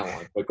ass on that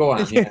one, but go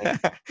on.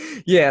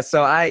 Yeah.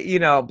 So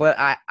but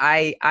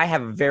I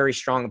have very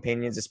strong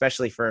opinions,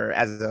 especially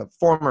as a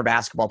former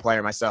basketball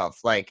player myself.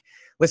 Like,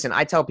 listen,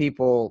 I tell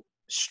people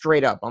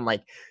straight up, I'm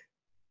like,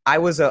 I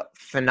was a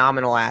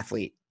phenomenal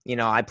athlete.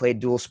 I played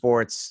dual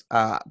sports.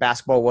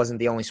 Basketball wasn't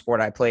the only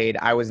sport I played.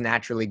 I was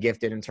naturally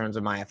gifted in terms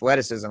of my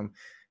athleticism.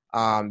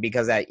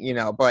 Because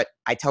but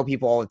I tell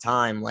people all the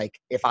time, like,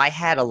 if I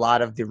had a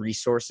lot of the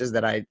resources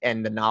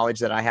and the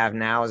knowledge that I have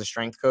now as a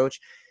strength coach,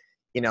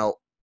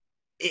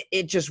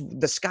 it just,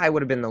 the sky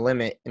would have been the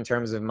limit in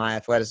terms of my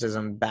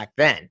athleticism back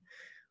then.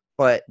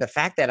 But the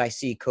fact that I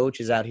see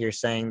coaches out here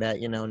saying that,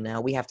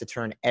 now we have to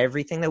turn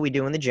everything that we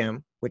do in the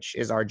gym, which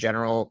is our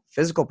general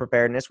physical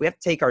preparedness, we have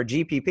to take our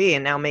GPP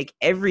and now make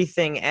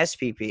everything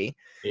SPP.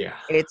 Yeah.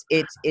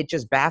 It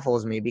just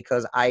baffles me,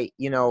 because at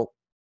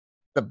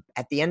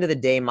the end of the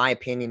day, my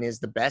opinion is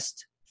the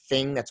best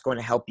thing that's going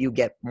to help you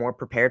get more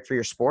prepared for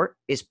your sport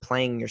is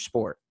playing your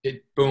sport.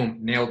 Boom,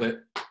 nailed it.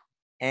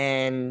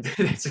 And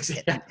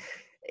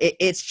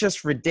it's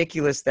just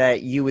ridiculous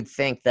that you would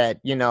think that,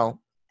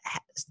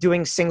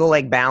 doing single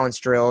leg balance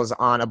drills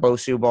on a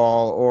BOSU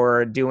ball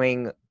or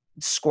doing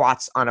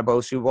squats on a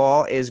BOSU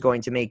ball is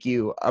going to make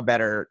you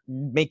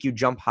make you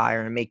jump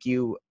higher and make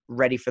you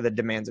ready for the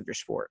demands of your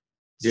sport.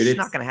 It's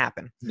not going to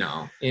happen.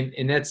 No.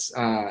 And that's,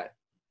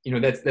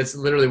 that's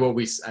literally what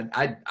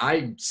I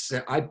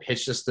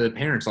pitch this to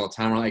parents all the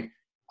time. We're like,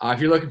 if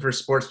you're looking for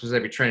sports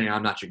specific training,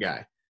 I'm not your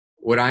guy.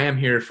 What I am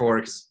here for,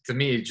 because to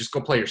me, just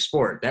go play your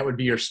sport. That would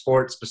be your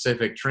sport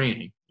specific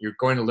training. You're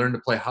going to learn to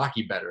play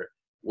hockey better.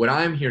 What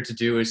I'm here to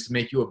do is to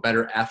make you a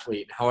better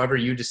athlete. However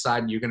you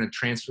decide you're going to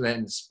transfer that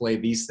and display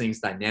these things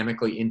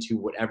dynamically into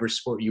whatever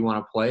sport you want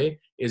to play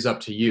is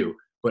up to you.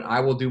 But I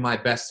will do my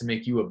best to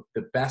make you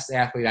the best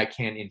athlete I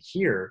can in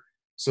here,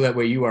 so that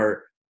way you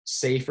are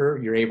safer,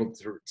 you're able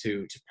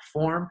to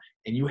perform,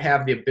 and you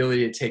have the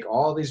ability to take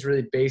all these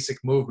really basic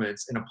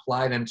movements and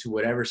apply them to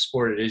whatever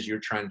sport it is you're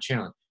trying to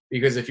challenge.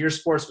 Because if you're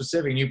sport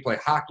specific and you play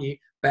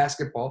hockey,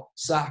 basketball,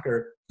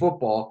 soccer,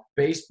 football,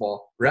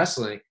 baseball,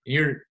 wrestling, and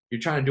you're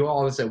trying to do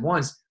all this at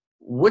once,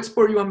 what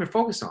sport do you want me to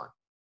focus on?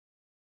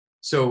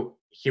 So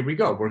here we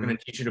go. We're going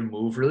to teach you to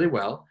move really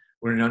well.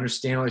 We're going to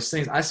understand all these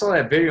things. I saw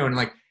that video and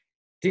like,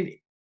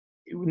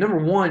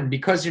 number one,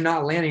 because you're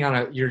not landing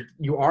on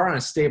you are on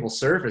a stable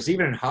surface.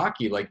 Even in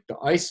hockey, like, the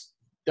ice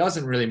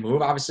doesn't really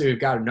move. Obviously, we've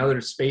got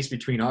another space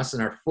between us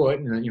and our foot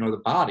and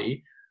the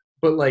body.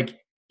 But like,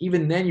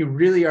 even then, you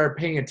really are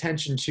paying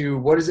attention to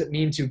what does it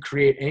mean to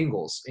create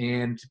angles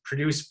and to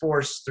produce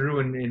force through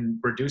and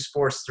reduce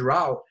force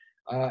throughout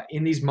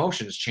in these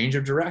motions, change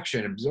of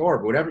direction,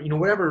 absorb,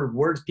 whatever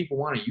words people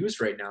want to use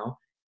right now.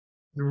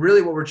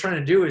 Really, what we're trying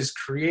to do is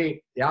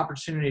create the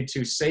opportunity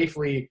to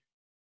safely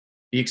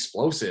be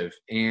explosive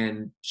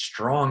and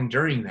strong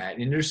during that.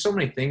 And there's so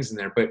many things in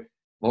there, but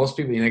most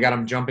people, they got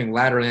them jumping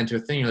laterally into a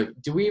thing. You're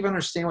like, do we even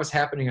understand what's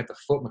happening at the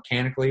foot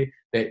mechanically?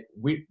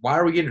 Why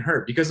are we getting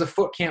hurt? Because the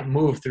foot can't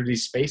move through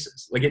these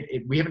spaces. Like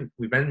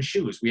we've been in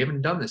shoes. We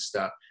haven't done this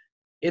stuff.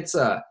 It's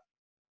a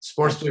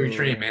sports specific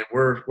training, man.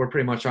 We're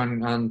pretty much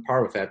on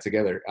par with that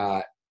together.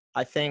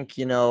 I think,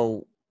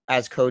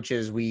 as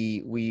coaches,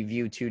 we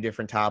view two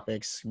different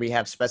topics. We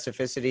have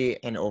specificity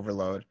and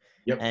overload.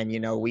 Yep.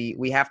 And,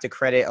 we have to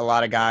credit a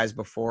lot of guys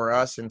before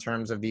us in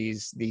terms of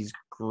these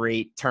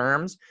great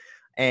terms.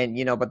 And,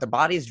 but the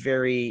body is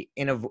very,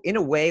 in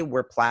a way,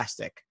 we're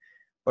plastic,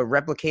 but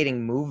replicating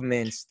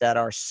movements that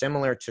are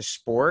similar to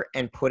sport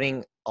and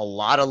putting a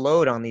lot of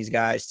load on these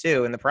guys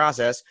too in the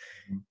process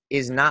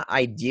is not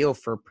ideal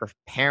for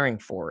preparing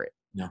for it.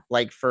 No.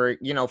 Like for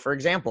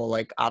example,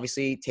 like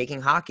obviously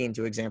taking hockey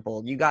into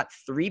example, you got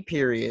 3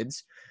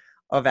 periods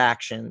of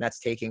action that's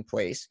taking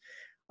place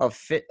of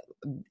fit.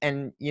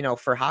 And,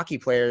 for hockey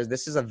players,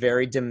 this is a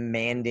very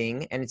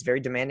demanding, and it's very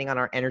demanding on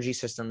our energy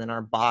system and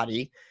our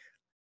body.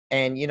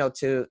 And,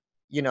 to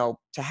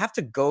have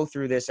to go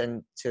through this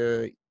and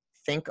to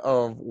think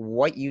of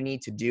what you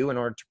need to do in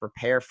order to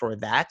prepare for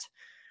that,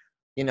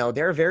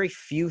 there are very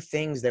few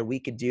things that we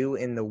could do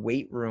in the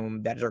weight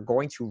room that are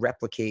going to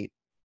replicate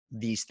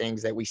these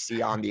things that we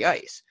see on the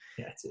ice.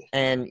 That's it.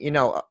 And,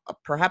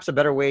 perhaps a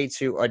better way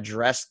to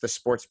address the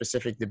sport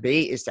specific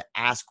debate is to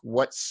ask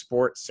what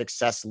sport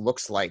success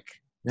looks like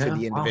to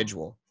the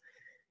individual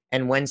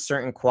and when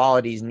certain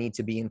qualities need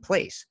to be in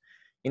place.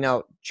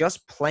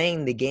 Just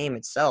playing the game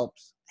itself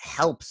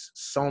helps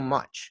so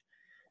much.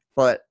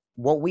 But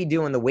what we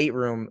do in the weight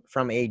room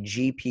from a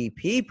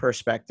GPP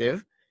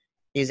perspective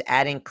is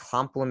adding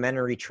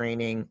complementary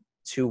training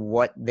to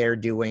what they're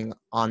doing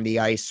on the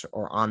ice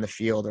or on the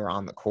field or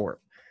on the court.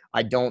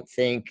 I don't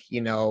think,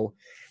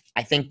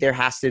 I think there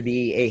has to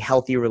be a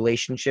healthy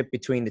relationship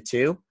between the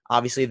two.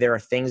 Obviously, there are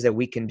things that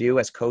we can do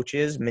as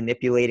coaches,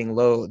 manipulating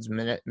loads,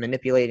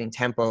 manipulating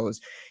tempos,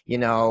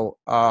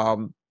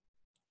 the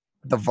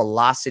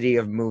velocity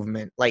of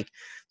movement. Like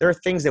there are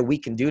things that we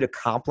can do to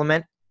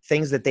complement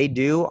things that they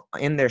do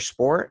in their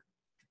sport.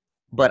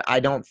 But I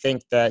don't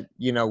think that,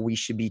 we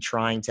should be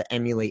trying to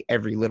emulate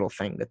every little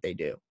thing that they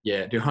do.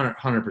 Yeah, dude,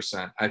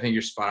 100%. I think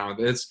you're spot on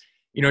with it. It's,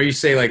 you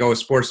say like, oh,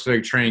 sports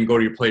specific training, go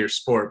to play your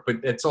sport, but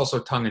it's also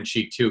tongue in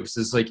cheek too. Because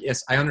it's like,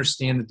 yes, I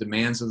understand the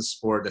demands of the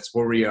sport. That's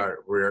where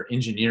we're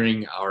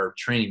engineering our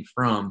training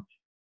from.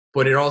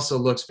 But it also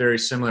looks very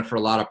similar for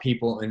a lot of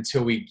people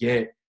until we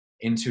get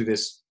into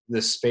this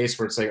space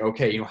where it's like,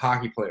 okay,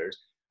 hockey players,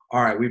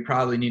 all right, we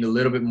probably need a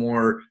little bit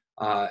more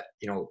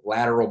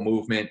lateral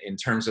movement in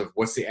terms of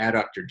what's the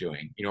adductor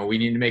doing. We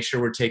need to make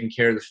sure we're taking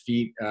care of the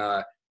feet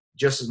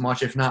just as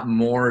much, if not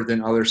more,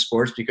 than other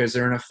sports because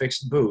they're in a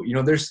fixed boot.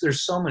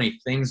 There's so many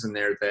things in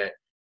there that,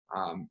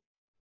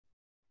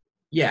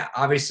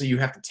 obviously you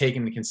have to take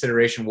into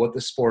consideration what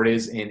the sport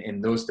is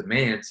and those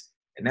demands,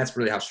 and that's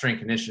really how strength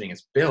conditioning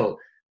is built.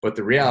 But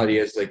the reality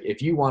is, like,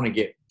 if you want to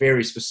get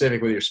very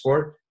specific with your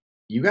sport,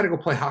 you got to go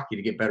play hockey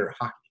to get better at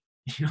hockey.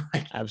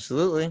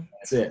 Absolutely.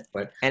 That's it.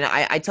 And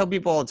I tell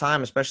people all the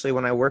time, especially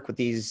when I work with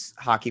these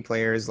hockey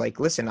players, like,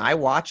 listen, I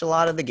watch a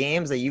lot of the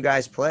games that you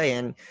guys play.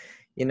 And,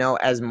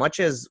 as much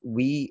as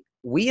we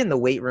in the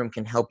weight room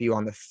can help you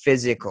on the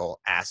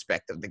physical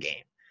aspect of the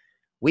game,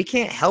 we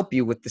can't help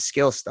you with the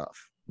skill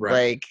stuff.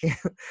 Right. Like,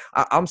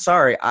 I'm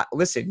sorry.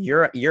 Listen,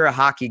 you're a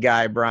hockey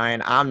guy,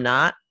 Brian. I'm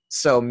not.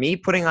 So me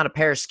putting on a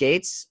pair of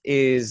skates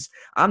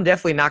I'm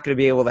definitely not going to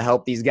be able to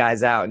help these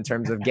guys out in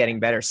terms of getting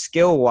better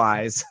skill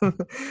wise.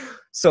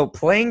 So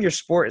playing your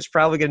sport is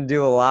probably going to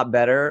do a lot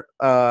better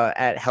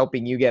at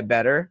helping you get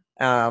better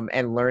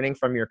and learning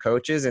from your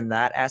coaches in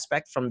that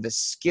aspect. From the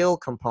skill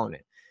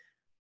component,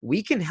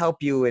 we can help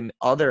you in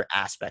other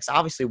aspects.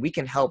 Obviously, we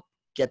can help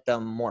get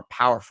them more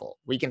powerful.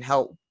 We can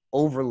help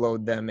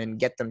overload them and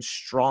get them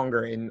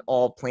stronger in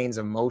all planes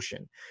of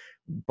motion.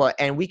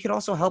 And we could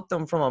also help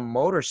them from a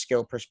motor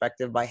skill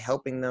perspective by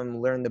helping them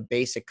learn the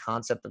basic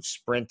concept of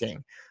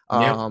sprinting.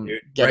 Right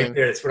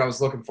there. That's what I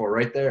was looking for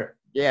right there.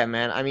 Yeah,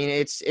 man. I mean,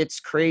 it's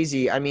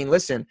crazy. I mean,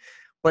 listen,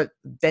 but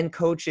then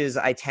coaches,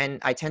 I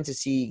tend to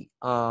see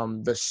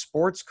the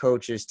sports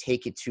coaches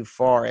take it too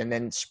far, and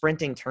then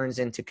sprinting turns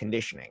into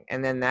conditioning.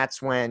 And then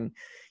that's when,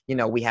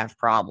 we have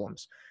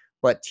problems.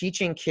 But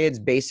teaching kids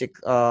basic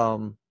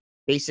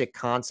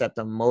concept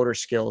of motor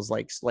skills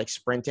like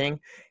sprinting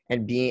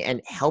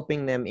and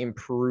helping them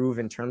improve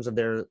in terms of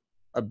their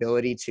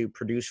ability to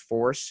produce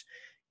force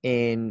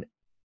in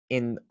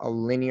a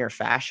linear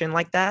fashion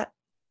like that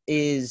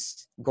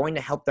is going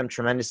to help them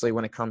tremendously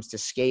when it comes to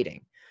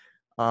skating.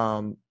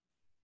 And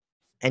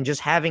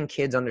just having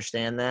kids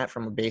understand that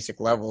from a basic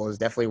level is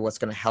definitely what's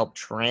going to help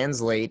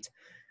translate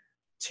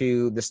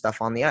to the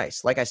stuff on the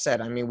ice. Like I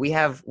said, I mean, we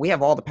have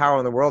all the power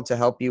in the world to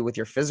help you with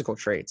your physical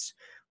traits.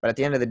 But at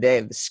the end of the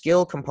day, the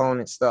skill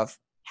component stuff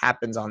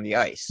happens on the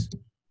ice.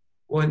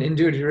 Well, and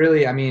dude,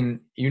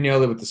 you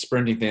nailed it with the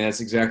sprinting thing. That's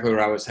exactly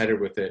where I was headed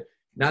with it.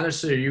 Not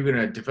necessarily you're going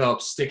to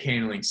develop stick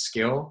handling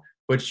skill,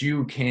 but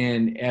you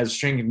can, as a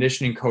strength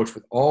conditioning coach,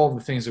 with all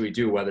the things that we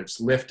do, whether it's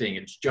lifting,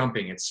 it's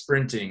jumping, it's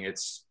sprinting,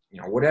 it's,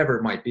 whatever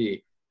it might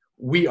be,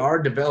 we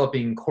are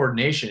developing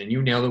coordination, and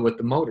you nailed it with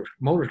the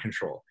motor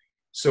control.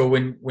 So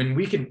when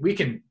we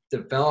can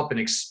develop and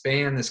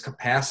expand this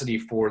capacity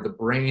for the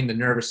brain, the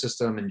nervous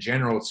system in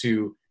general,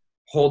 to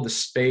hold the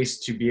space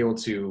to be able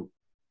to,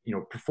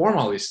 perform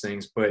all these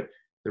things. But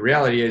the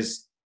reality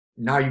is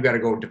now you got to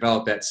go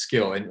develop that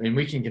skill, and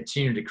we can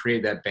continue to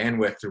create that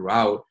bandwidth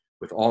throughout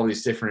with all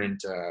these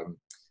different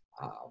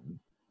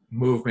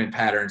movement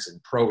patterns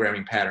and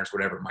programming patterns,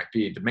 whatever it might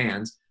be,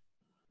 demands.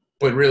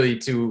 But really,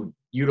 to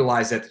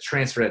utilize that, to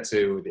transfer that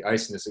to the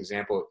ice in this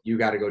example, you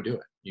got to go do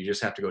it. You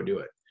just have to go do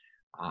it,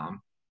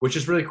 which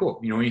is really cool.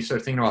 When you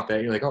start thinking about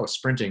that, you're like, oh,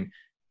 sprinting.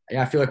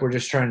 Yeah, I feel like we're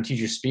just trying to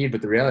teach you speed,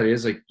 but the reality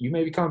is, like, you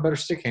may become a better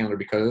stick handler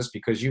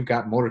because you've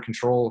got motor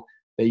control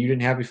that you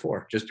didn't have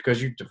before, just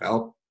because you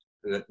developed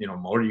the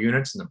motor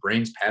units and the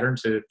brain's pattern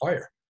to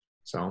fire.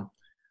 So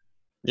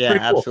yeah,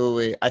 cool.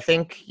 Absolutely. I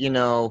think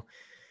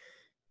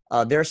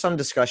there are some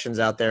discussions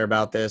out there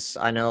about this.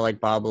 I know like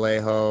Bob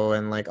Alejo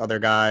and like other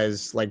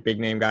guys, like big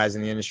name guys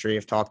in the industry,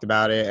 have talked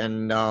about it,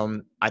 and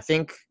I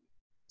think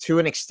to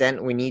an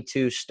extent we need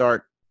to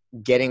start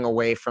getting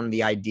away from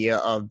the idea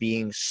of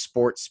being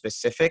sport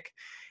specific,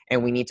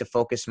 and we need to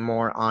focus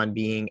more on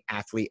being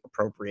athlete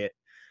appropriate.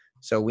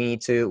 So we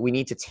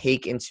need to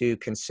take into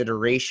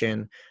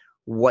consideration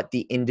what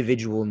the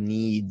individual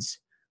needs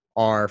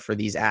are for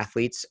these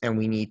athletes, and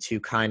we need to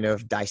kind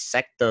of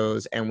dissect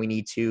those, and we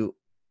need to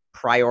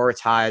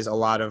prioritize a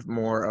lot of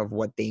more of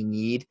what they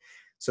need,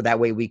 so that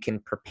way we can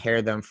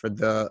prepare them for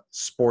the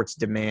sports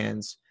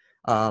demands,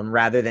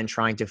 rather than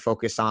trying to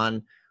focus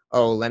on,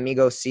 oh, let me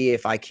go see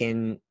if I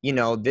can,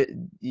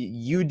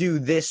 you do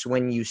this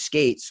when you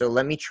skate, so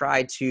let me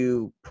try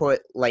to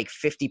put like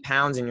 50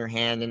 pounds in your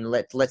hand and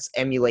let's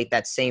emulate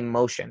that same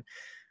motion.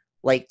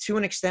 Like, to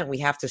an extent, we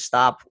have to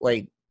stop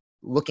like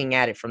looking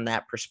at it from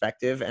that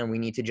perspective, and we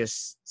need to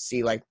just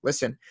see, like,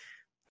 listen,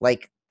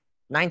 like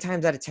 9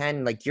 times out of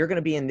 10, like, you're going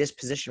to be in this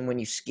position when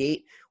you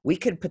skate. We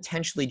could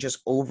potentially just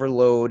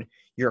overload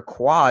your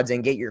quads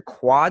and get your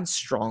quads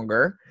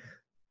stronger,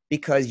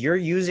 because you're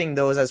using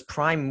those as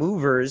prime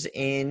movers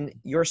in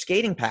your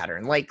skating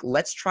pattern. Like,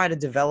 let's try to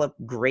develop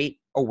great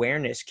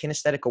awareness,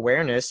 kinesthetic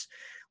awareness.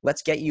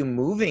 Let's get you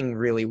moving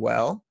really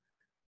well.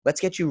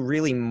 Let's get you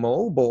really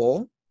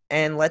mobile,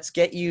 and let's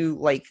get you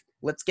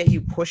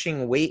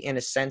pushing weight in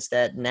a sense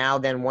that now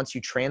then once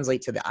you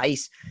translate to the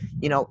ice,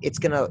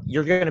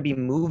 you're going to be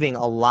moving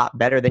a lot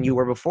better than you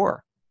were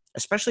before.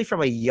 Especially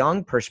from a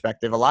young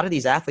perspective, a lot of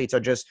these athletes are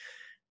just,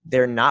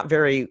 they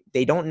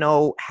don't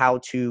know how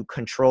to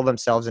control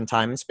themselves in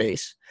time and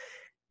space,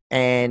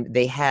 and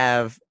they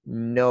have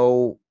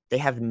no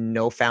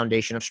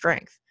foundation of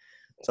strength.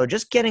 So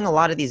just getting a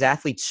lot of these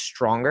athletes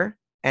stronger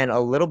and a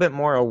little bit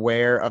more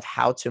aware of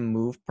how to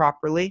move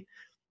properly,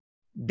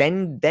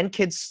 then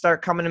kids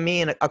start coming to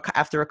me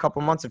after a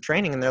couple months of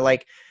training, and they're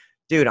like,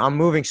 dude, I'm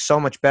moving so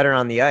much better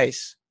on the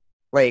ice.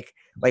 Like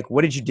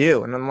what did you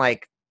do? And I'm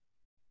like,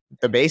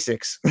 the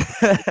basics.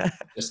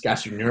 Just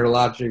got you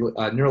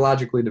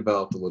neurologically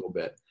developed a little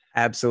bit.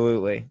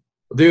 Absolutely.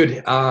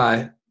 Dude,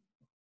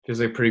 feels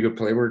like a pretty good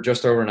play. We're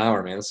just over an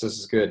hour, man. This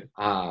is good.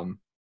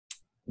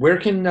 Where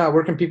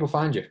can people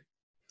find you?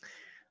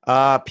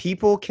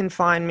 People can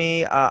find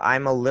me.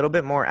 I'm a little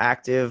bit more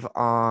active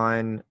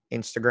on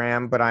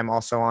Instagram, but I'm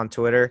also on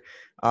Twitter.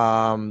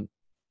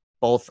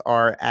 Both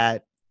are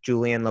at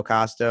Julian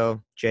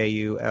Locasto,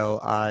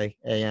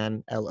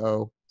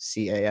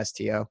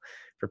 JulianLocasto,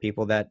 for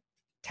people that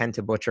tend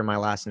to butcher my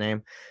last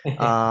name.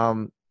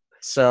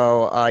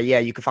 So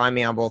you can find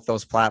me on both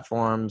those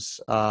platforms.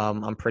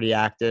 I'm pretty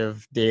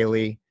active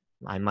daily.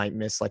 I might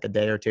miss like a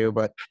day or two,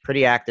 but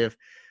pretty active.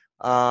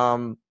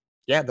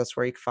 That's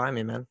where you can find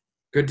me, man.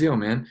 Good deal,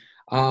 man.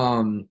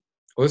 Well,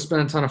 it's been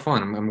a ton of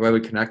fun. I'm glad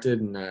we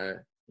connected, and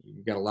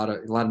you got a lot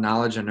of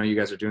knowledge. I know you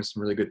guys are doing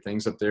some really good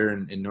things up there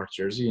in North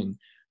Jersey, and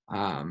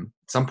at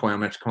some point I'm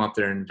gonna have to come up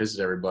there and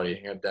visit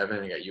everybody. I got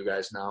Devin, I got you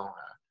guys now.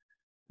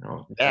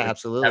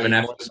 Absolutely. Devin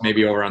is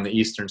maybe over on the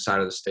eastern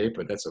side of the state,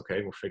 but that's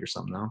okay. We'll figure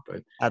something out.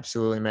 But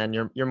absolutely, man.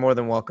 You're more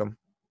than welcome.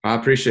 I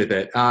appreciate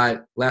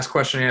that. Last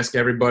question I ask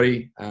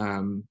everybody: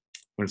 when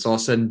it's all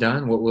said and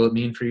done, what will it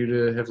mean for you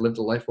to have lived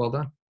a life well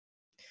done?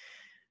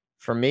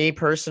 For me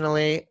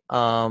personally,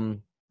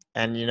 and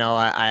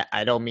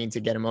I don't mean to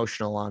get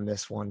emotional on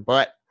this one,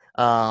 but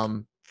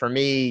for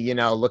me,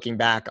 looking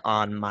back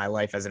on my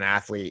life as an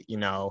athlete,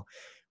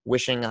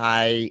 wishing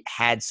I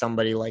had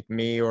somebody like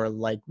me, or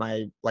like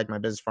my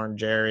business partner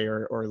Jerry,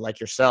 or like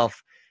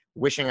yourself,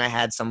 wishing I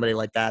had somebody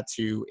like that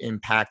to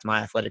impact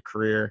my athletic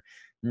career,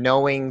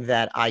 knowing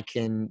that I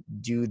can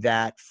do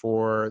that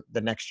for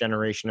the next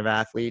generation of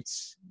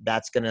athletes.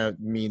 That's going to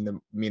mean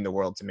the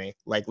world to me.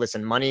 Like,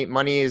 listen,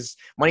 money's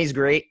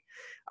great.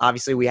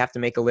 Obviously we have to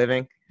make a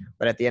living,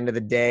 but at the end of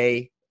the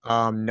day,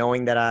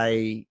 knowing that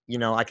I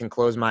can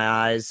close my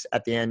eyes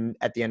at the end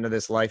of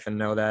this life and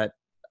know that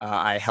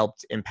I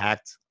helped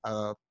impact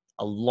a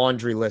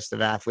laundry list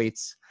of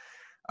athletes,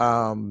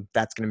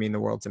 that's going to mean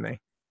the world to me.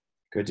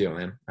 Good deal,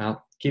 man.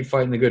 Well, keep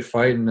fighting the good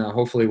fight, and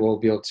hopefully we'll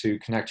be able to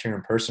connect here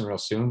in person real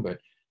soon. But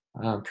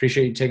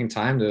Appreciate you taking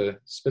time to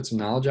spit some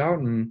knowledge out,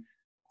 and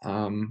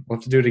we'll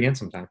have to do it again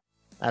sometime.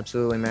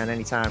 Absolutely, man.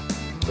 Anytime.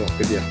 Cool.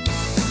 Good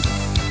deal.